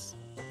coordinates.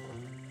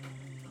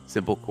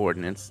 Simple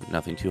coordinates,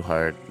 nothing too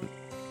hard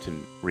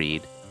to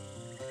read.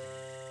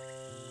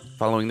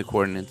 Following the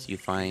coordinates, you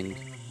find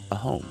a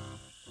home.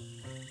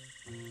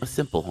 A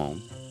simple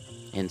home.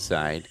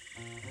 Inside,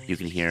 you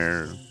can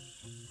hear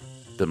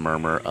the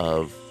murmur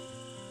of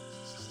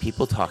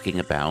people talking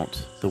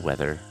about the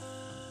weather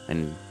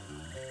and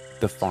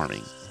the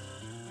farming.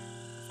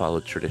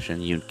 Followed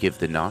tradition, you give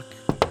the knock,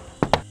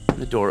 and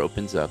the door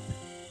opens up,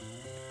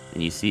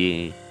 and you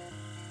see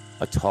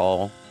a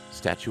tall,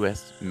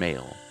 statuesque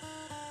male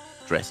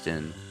dressed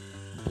in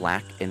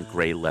black and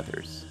gray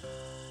leathers.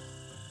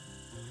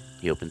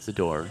 He opens the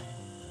door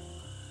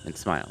and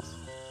smiles.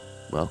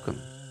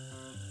 Welcome.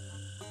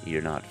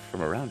 You're not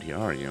from around here,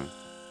 are you?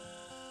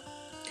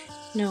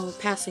 No,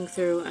 passing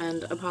through,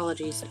 and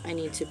apologies, I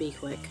need to be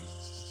quick.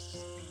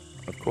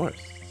 Of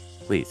course.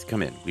 Please,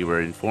 come in. We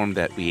were informed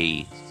that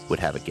we would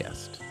have a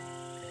guest.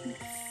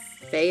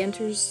 Faye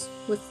enters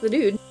with the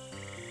dude.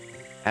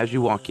 As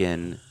you walk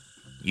in,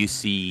 you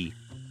see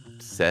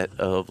a set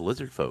of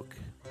lizard folk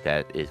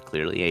that is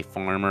clearly a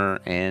farmer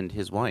and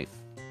his wife.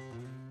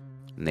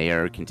 And they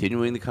are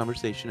continuing the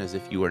conversation as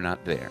if you are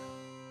not there.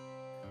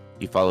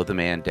 You follow the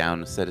man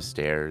down a set of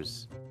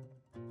stairs,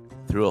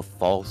 through a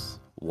false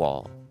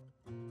wall.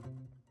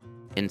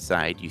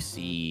 Inside, you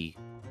see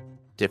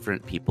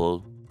different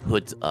people,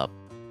 hoods up.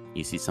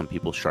 You see some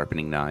people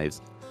sharpening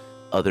knives,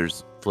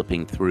 others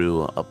flipping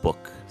through a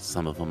book.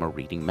 Some of them are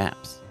reading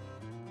maps.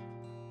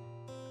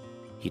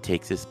 He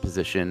takes his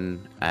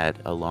position at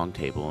a long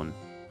table and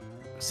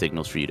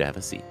signals for you to have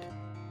a seat.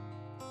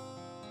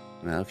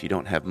 Now, if you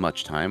don't have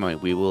much time,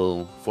 we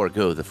will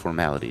forego the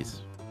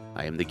formalities.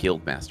 I am the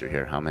guild master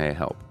here. How may I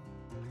help?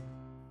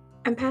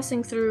 I'm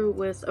passing through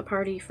with a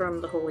party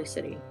from the Holy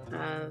City.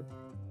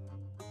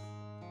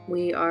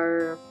 We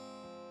are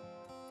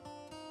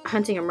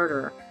hunting a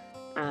murderer,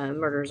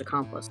 murderer's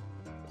accomplice.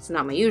 It's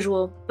not my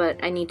usual,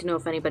 but I need to know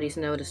if anybody's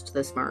noticed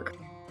this mark.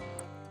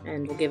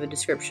 And we'll give a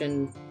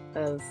description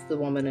of the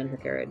woman and her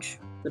carriage,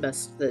 the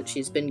best that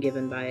she's been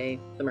given by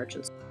the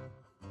merchants.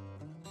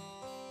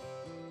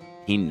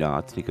 He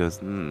nods and he goes,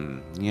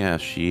 yeah,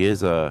 she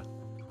is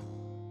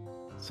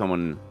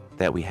someone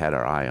that we had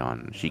our eye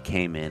on. She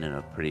came in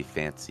a pretty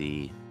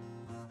fancy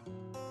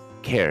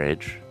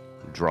carriage,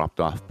 dropped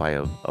off by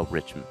a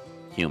rich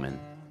human.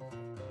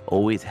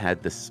 Always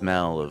had the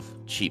smell of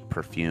cheap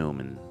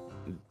perfume and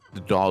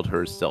dolled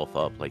herself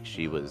up like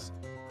she was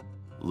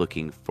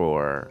looking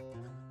for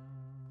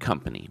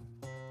company.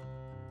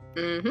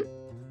 Mm-hmm.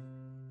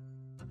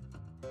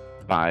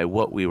 By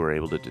what we were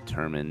able to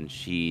determine,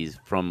 she's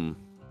from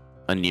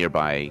a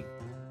nearby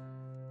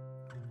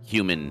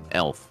human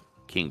elf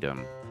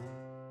kingdom.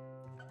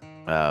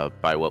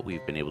 By what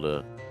we've been able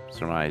to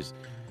surmise,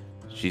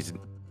 she's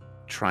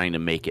trying to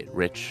make it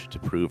rich to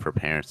prove her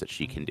parents that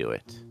she can do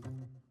it.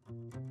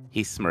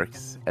 He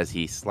smirks as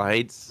he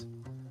slides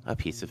a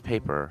piece of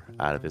paper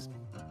out of his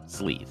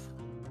sleeve,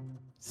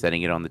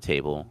 setting it on the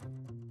table.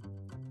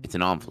 It's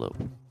an envelope,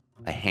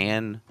 a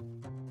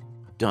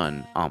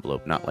hand-done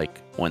envelope, not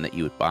like one that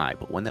you would buy,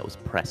 but one that was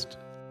pressed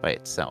by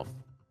itself.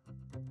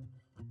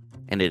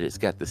 And it has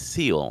got the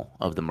seal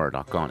of the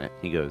Murdoch on it.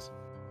 He goes,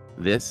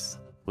 this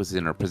was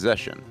in her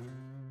possession.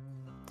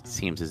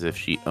 Seems as if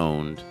she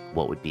owned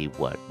what would be,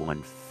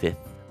 1/5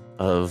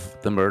 of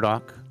the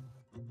Murdoch?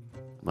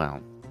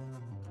 Well,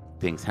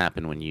 things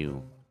happen when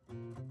you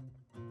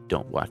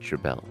don't watch your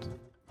belt.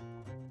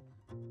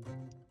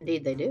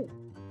 Indeed they do.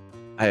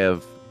 I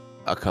have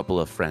a couple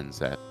of friends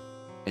that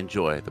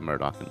enjoy the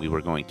Murdoch, and we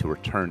were going to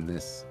return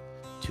this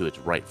to its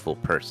rightful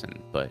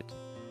person, but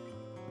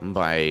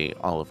by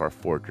all of our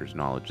forgers'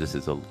 knowledge, this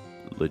is an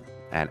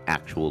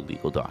actual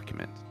legal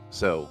document.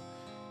 So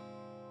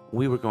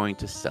we were going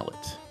to sell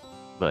it,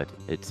 but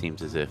it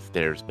seems as if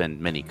there's been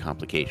many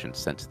complications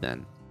since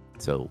then.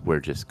 So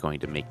we're just going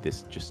to make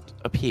this just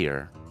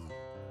appear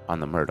on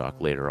the Murdoch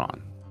later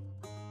on.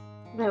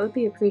 That would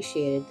be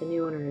appreciated. The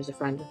new owner is a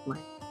friend of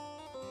mine.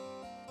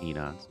 He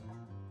nods.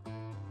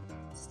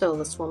 Still,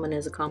 this woman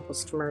is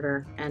accomplice to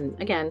murder, and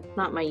again,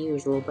 not my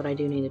usual, but I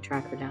do need to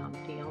track her down.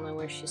 Do y'all know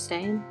where she's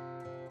staying?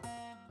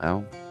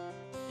 Well,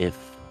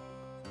 if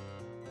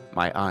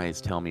my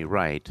eyes tell me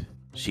right,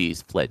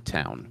 she's fled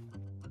town.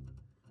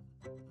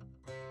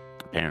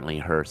 Apparently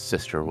her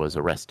sister was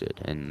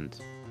arrested and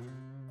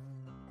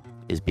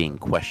is being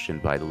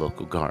questioned by the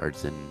local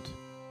guards, and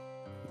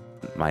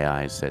my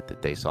eyes said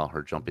that they saw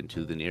her jump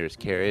into the nearest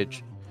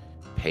carriage,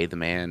 pay the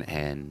man,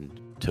 and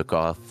took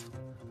off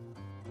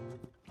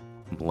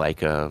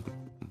like a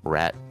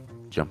rat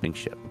jumping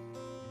ship.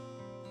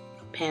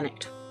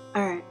 Panicked.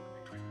 Alright.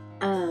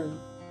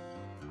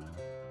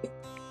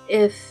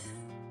 If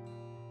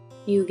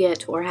you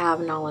get or have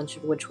knowledge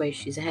of which way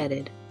she's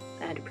headed,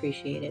 I'd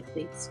appreciate it,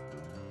 please.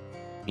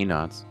 He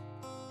nods.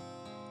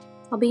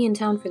 I'll be in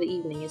town for the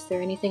evening. Is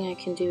there anything I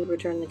can do to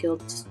return the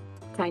guild's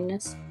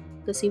kindness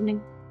this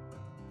evening?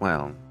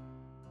 Well,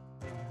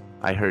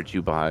 I heard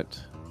you bought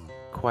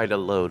quite a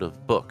load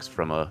of books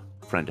from a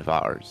friend of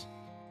ours.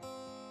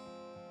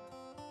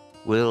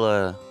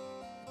 We'll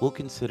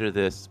consider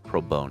this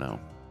pro bono.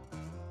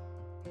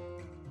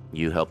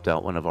 You helped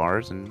out one of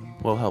ours, and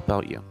we'll help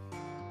out you.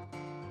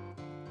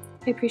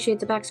 I appreciate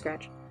the back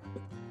scratch.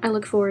 I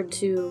look forward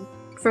to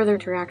further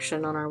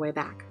interaction on our way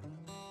back.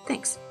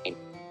 Thanks.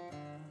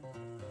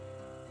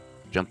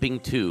 Jumping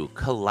to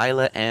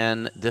Kalila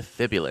and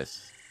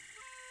Defibulus.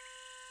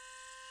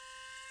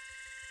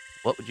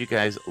 What would you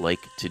guys like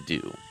to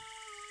do?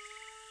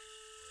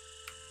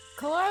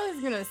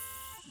 Kalili's gonna.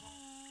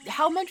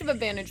 How much of a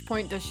vantage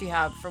point does she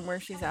have from where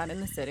she's at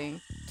in the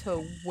city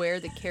to where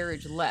the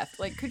carriage left?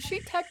 Like, could she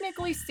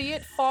technically see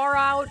it far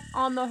out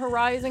on the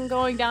horizon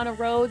going down a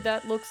road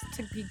that looks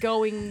to be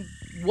going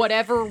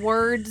whatever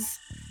words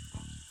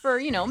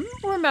for,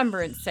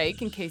 remembrance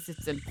sake in case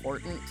it's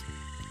important?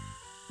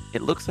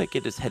 It looks like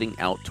it is heading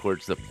out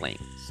towards the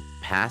plains.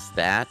 Past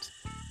that,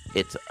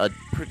 it's a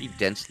pretty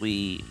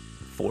densely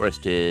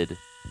forested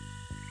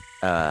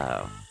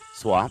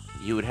swamp.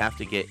 You would have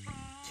to get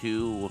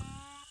to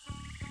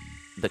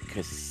the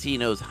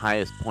casino's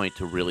highest point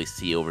to really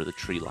see over the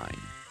tree line.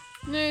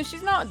 No,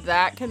 she's not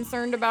that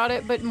concerned about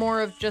it, but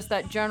more of just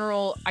that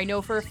general, I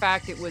know for a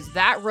fact it was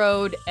that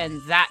road and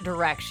that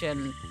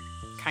direction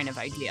kind of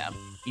idea.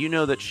 You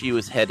know that she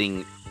was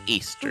heading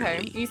easterly.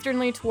 Okay,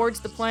 easternly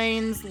towards the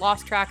plains,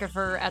 lost track of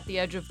her at the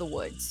edge of the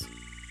woods.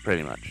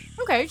 Pretty much.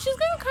 Okay, she's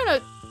gonna kind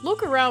of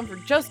look around for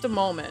just a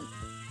moment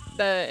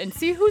and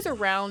see who's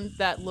around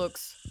that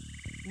looks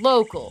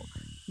local,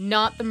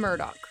 not the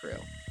Murdoch crew.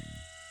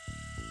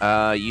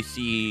 You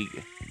see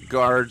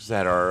guards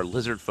that are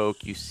lizard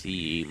folk. You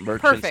see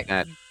merchants Perfect.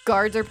 that...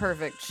 Guards are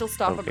perfect. She'll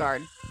stop a Okay.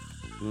 guard.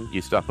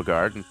 You stop a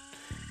guard, and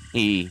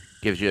he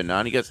gives you a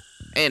nod. He goes,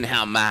 "And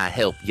how may I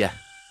help ya?"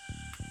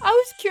 I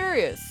was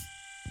curious.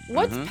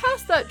 What's Mhm.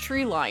 past that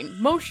tree line,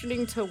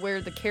 motioning to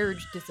where the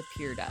carriage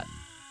disappeared at?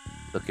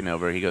 Looking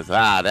over, he goes,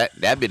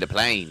 that'd be the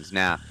plains.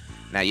 Now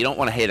you don't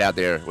want to head out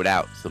there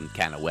without some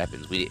kind of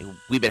weapons.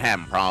 We've been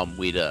having a problem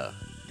with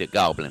the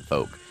goblin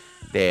folk.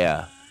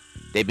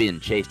 They've been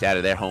chased out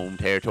of their home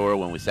territory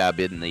when we started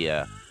bidding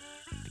the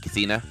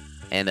casino,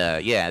 and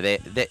they're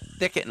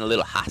getting a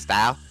little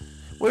hostile.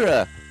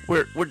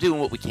 We're doing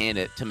what we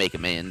can to make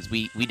amends.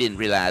 We didn't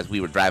realize we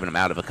were driving them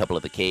out of a couple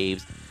of the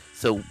caves,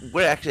 so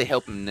we're actually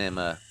helping them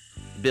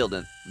build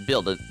the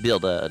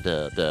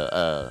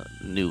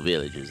new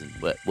villages and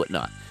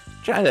whatnot.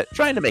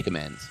 Trying to make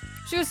amends.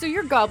 She goes, so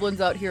your goblins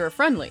out here are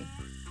friendly,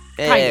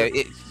 Eh,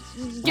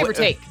 Kind give or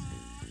take.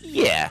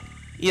 Yeah.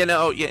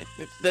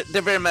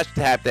 They're very much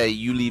the type that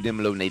you leave them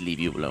alone, they leave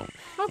you alone.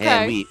 Okay.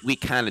 And we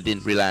kind of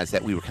didn't realize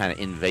that we were kind of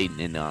invading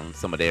in on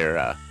some of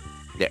their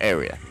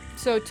area.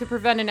 So to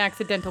prevent an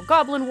accidental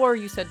goblin war,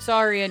 you said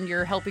sorry and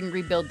you're helping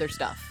rebuild their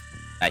stuff.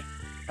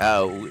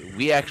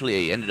 We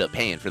actually ended up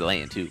paying for the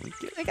land too.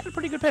 They got a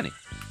pretty good penny.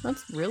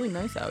 That's really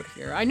nice out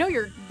here. I know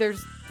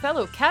there's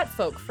fellow cat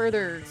folk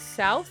further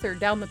south or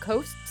down the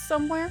coast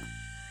somewhere.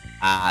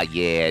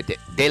 Yeah,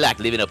 they like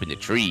living up in the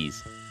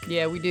trees.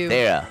 Yeah, we do.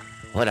 They're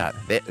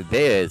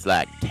there's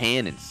like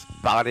tan and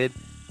spotted.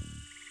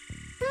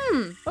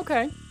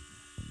 Okay.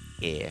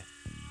 Yeah,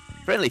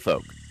 friendly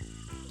folk.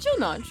 She'll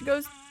nod. She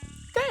goes,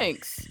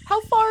 thanks.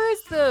 How far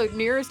is the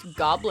nearest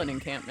goblin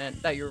encampment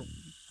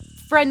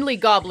friendly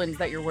goblins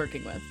that you're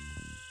working with?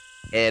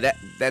 Yeah,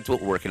 that's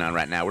what we're working on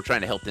right now. We're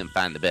trying to help them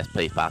find the best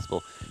place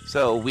possible.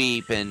 So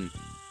we've been,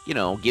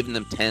 giving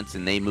them tents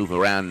and they move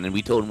around. And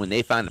we told them when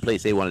they find the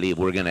place they want to live,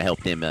 we're going to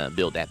help them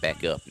build that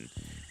back up. And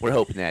we're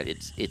hoping that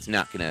it's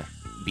not going to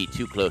be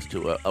too close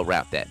to a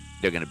route that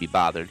they're going to be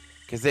bothered.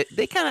 Because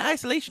they kind of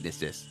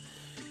isolationists.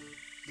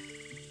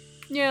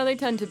 Yeah, they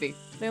tend to be.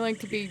 They like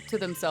to be to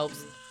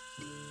themselves.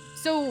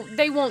 So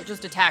they won't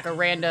just attack a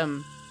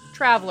random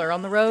traveler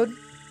on the road?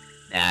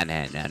 Nah.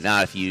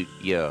 Not if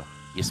you're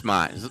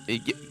smart.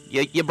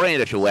 You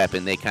brandish a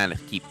weapon, they kind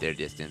of keep their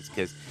distance.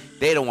 Because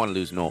they don't want to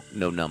lose no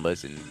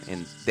numbers.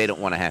 And they don't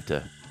want to have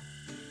to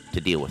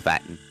deal with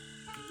fighting.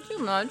 She'll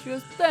nod. She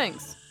goes,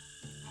 thanks.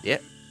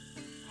 Yep.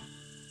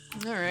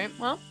 All right.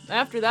 Well,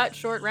 after that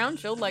short round,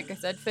 she'll, like I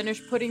said,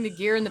 finish putting the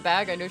gear in the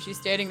bag. I know she's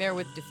standing there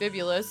with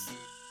Defibulus.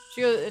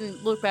 She'll and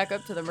look back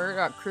up to the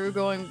Murdoch crew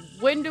going,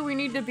 when do we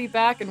need to be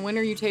back and when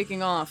are you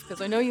taking off?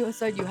 Because I know you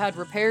said you had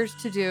repairs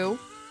to do.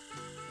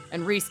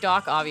 And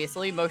restock,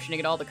 obviously, motioning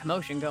at all the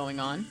commotion going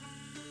on.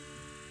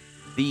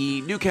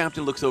 The new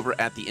captain looks over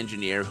at the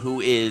engineer,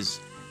 who is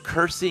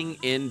cursing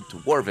in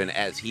Dwarven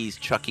as he's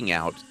chucking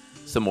out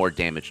some more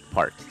damaged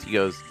parts. He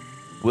goes,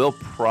 we'll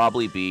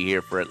probably be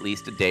here for at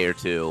least a day or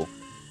two.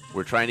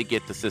 We're trying to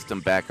get the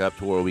system back up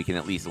to where we can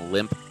at least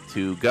limp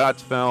to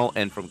Godspell,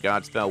 and from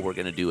Godspell, we're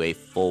going to do a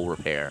full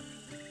repair.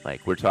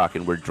 Like, we're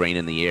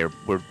draining the air,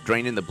 we're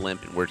draining the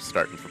blimp, and we're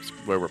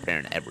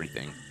repairing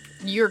everything.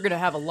 You're going to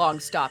have a long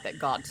stop at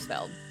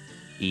Godsfeld.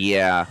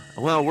 Yeah,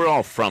 well, we're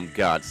all from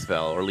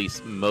Godspell, or at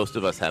least most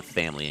of us have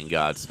family in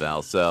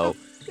Godspell, so...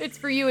 It's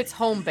for you, it's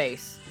home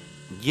base.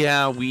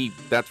 Yeah,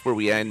 that's where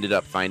we ended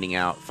up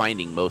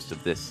finding most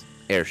of this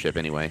airship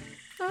anyway.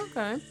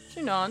 Okay,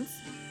 she nods.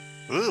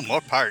 Ooh,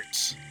 more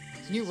parts.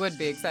 You would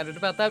be excited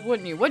about that,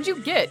 wouldn't you? What'd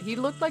you get? He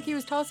looked like he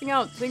was tossing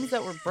out things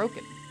that were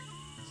broken.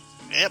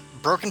 Yep,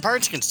 broken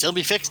parts can still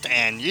be fixed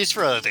and used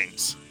for other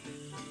things.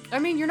 I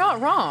mean, you're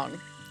not wrong.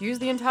 Use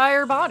the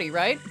entire body,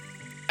 right?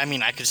 I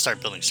mean, I could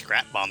start building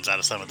scrap bombs out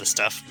of some of this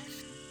stuff.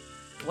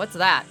 What's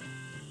that?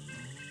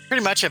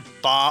 Pretty much a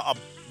ball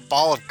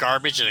of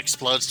garbage that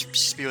explodes,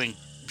 spewing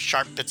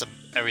sharp bits of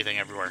everything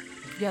everywhere.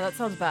 Yeah, that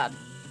sounds bad.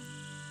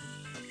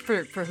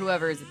 For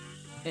whoever is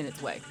in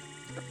its way.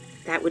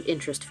 That would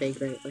interest Faye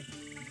greatly.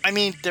 I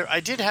mean, I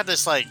did have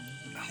this, like,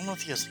 I don't know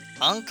if he was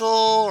uncle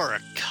or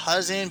a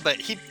cousin, but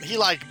he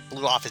like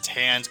blew off his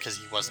hands because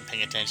he wasn't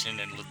paying attention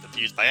and lit the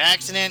fuse by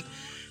accident,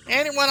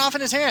 and it went off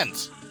in his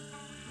hands.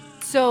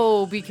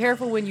 So be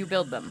careful when you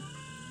build them.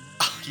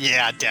 Oh,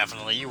 yeah,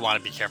 definitely. You want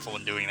to be careful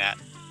when doing that.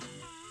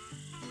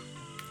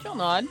 She'll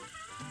nod.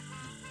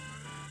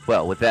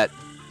 Well, with that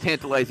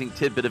tantalizing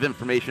tidbit of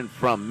information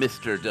from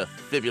Mr.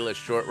 Defibulous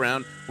Short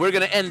Round, we're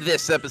going to end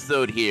this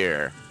episode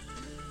here.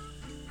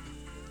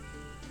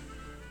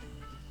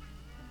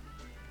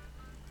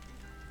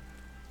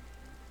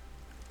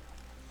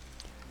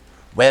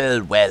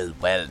 Well, well,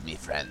 well, me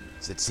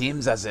friends. It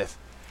seems as if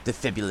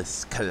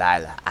Defibulous,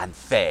 Kalila, and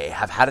Faye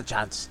have had a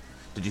chance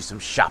to do some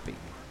shopping,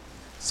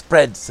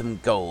 spread some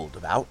gold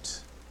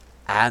about,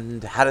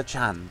 and had a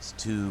chance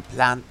to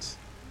plant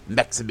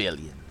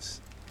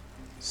Maximilian's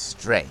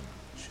strange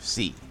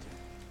seed.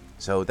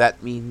 So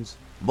that means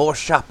more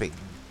shopping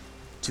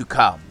to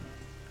come,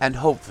 and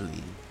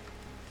hopefully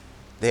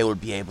they will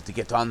be able to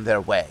get on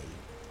their way,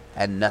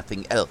 and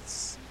nothing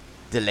else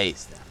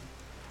delays them.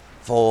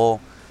 For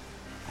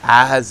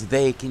as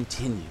they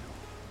continue,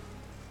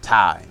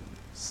 time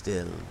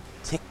still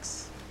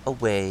ticks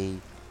away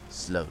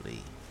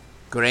slowly.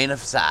 Grain of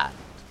sand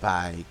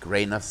by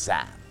grain of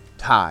sand,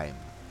 time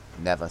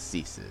never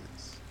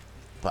ceases.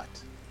 But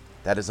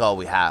that is all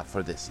we have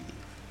for this eve.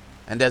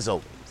 And as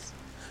always,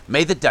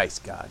 may the dice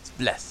gods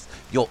bless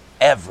your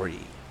every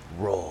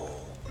roll.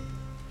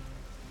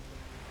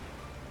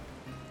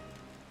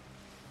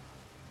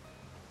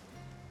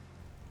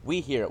 We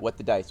here at What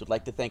the Dice would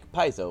like to thank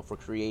Paizo for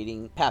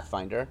creating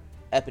Pathfinder,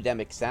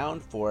 Epidemic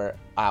Sound for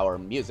our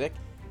music,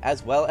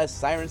 as well as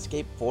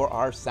Sirenscape for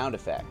our sound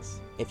effects.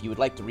 If you would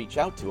like to reach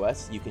out to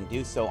us, you can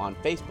do so on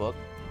Facebook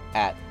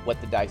at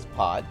What the Dice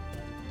Pod,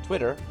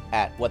 Twitter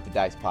at What the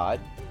Dice Pod,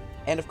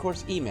 and of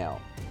course email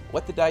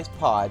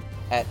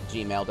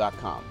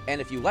whatthedicepod@gmail.com.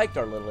 And if you liked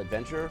our little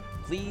adventure,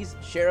 please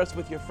share us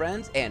with your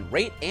friends and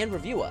rate and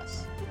review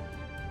us.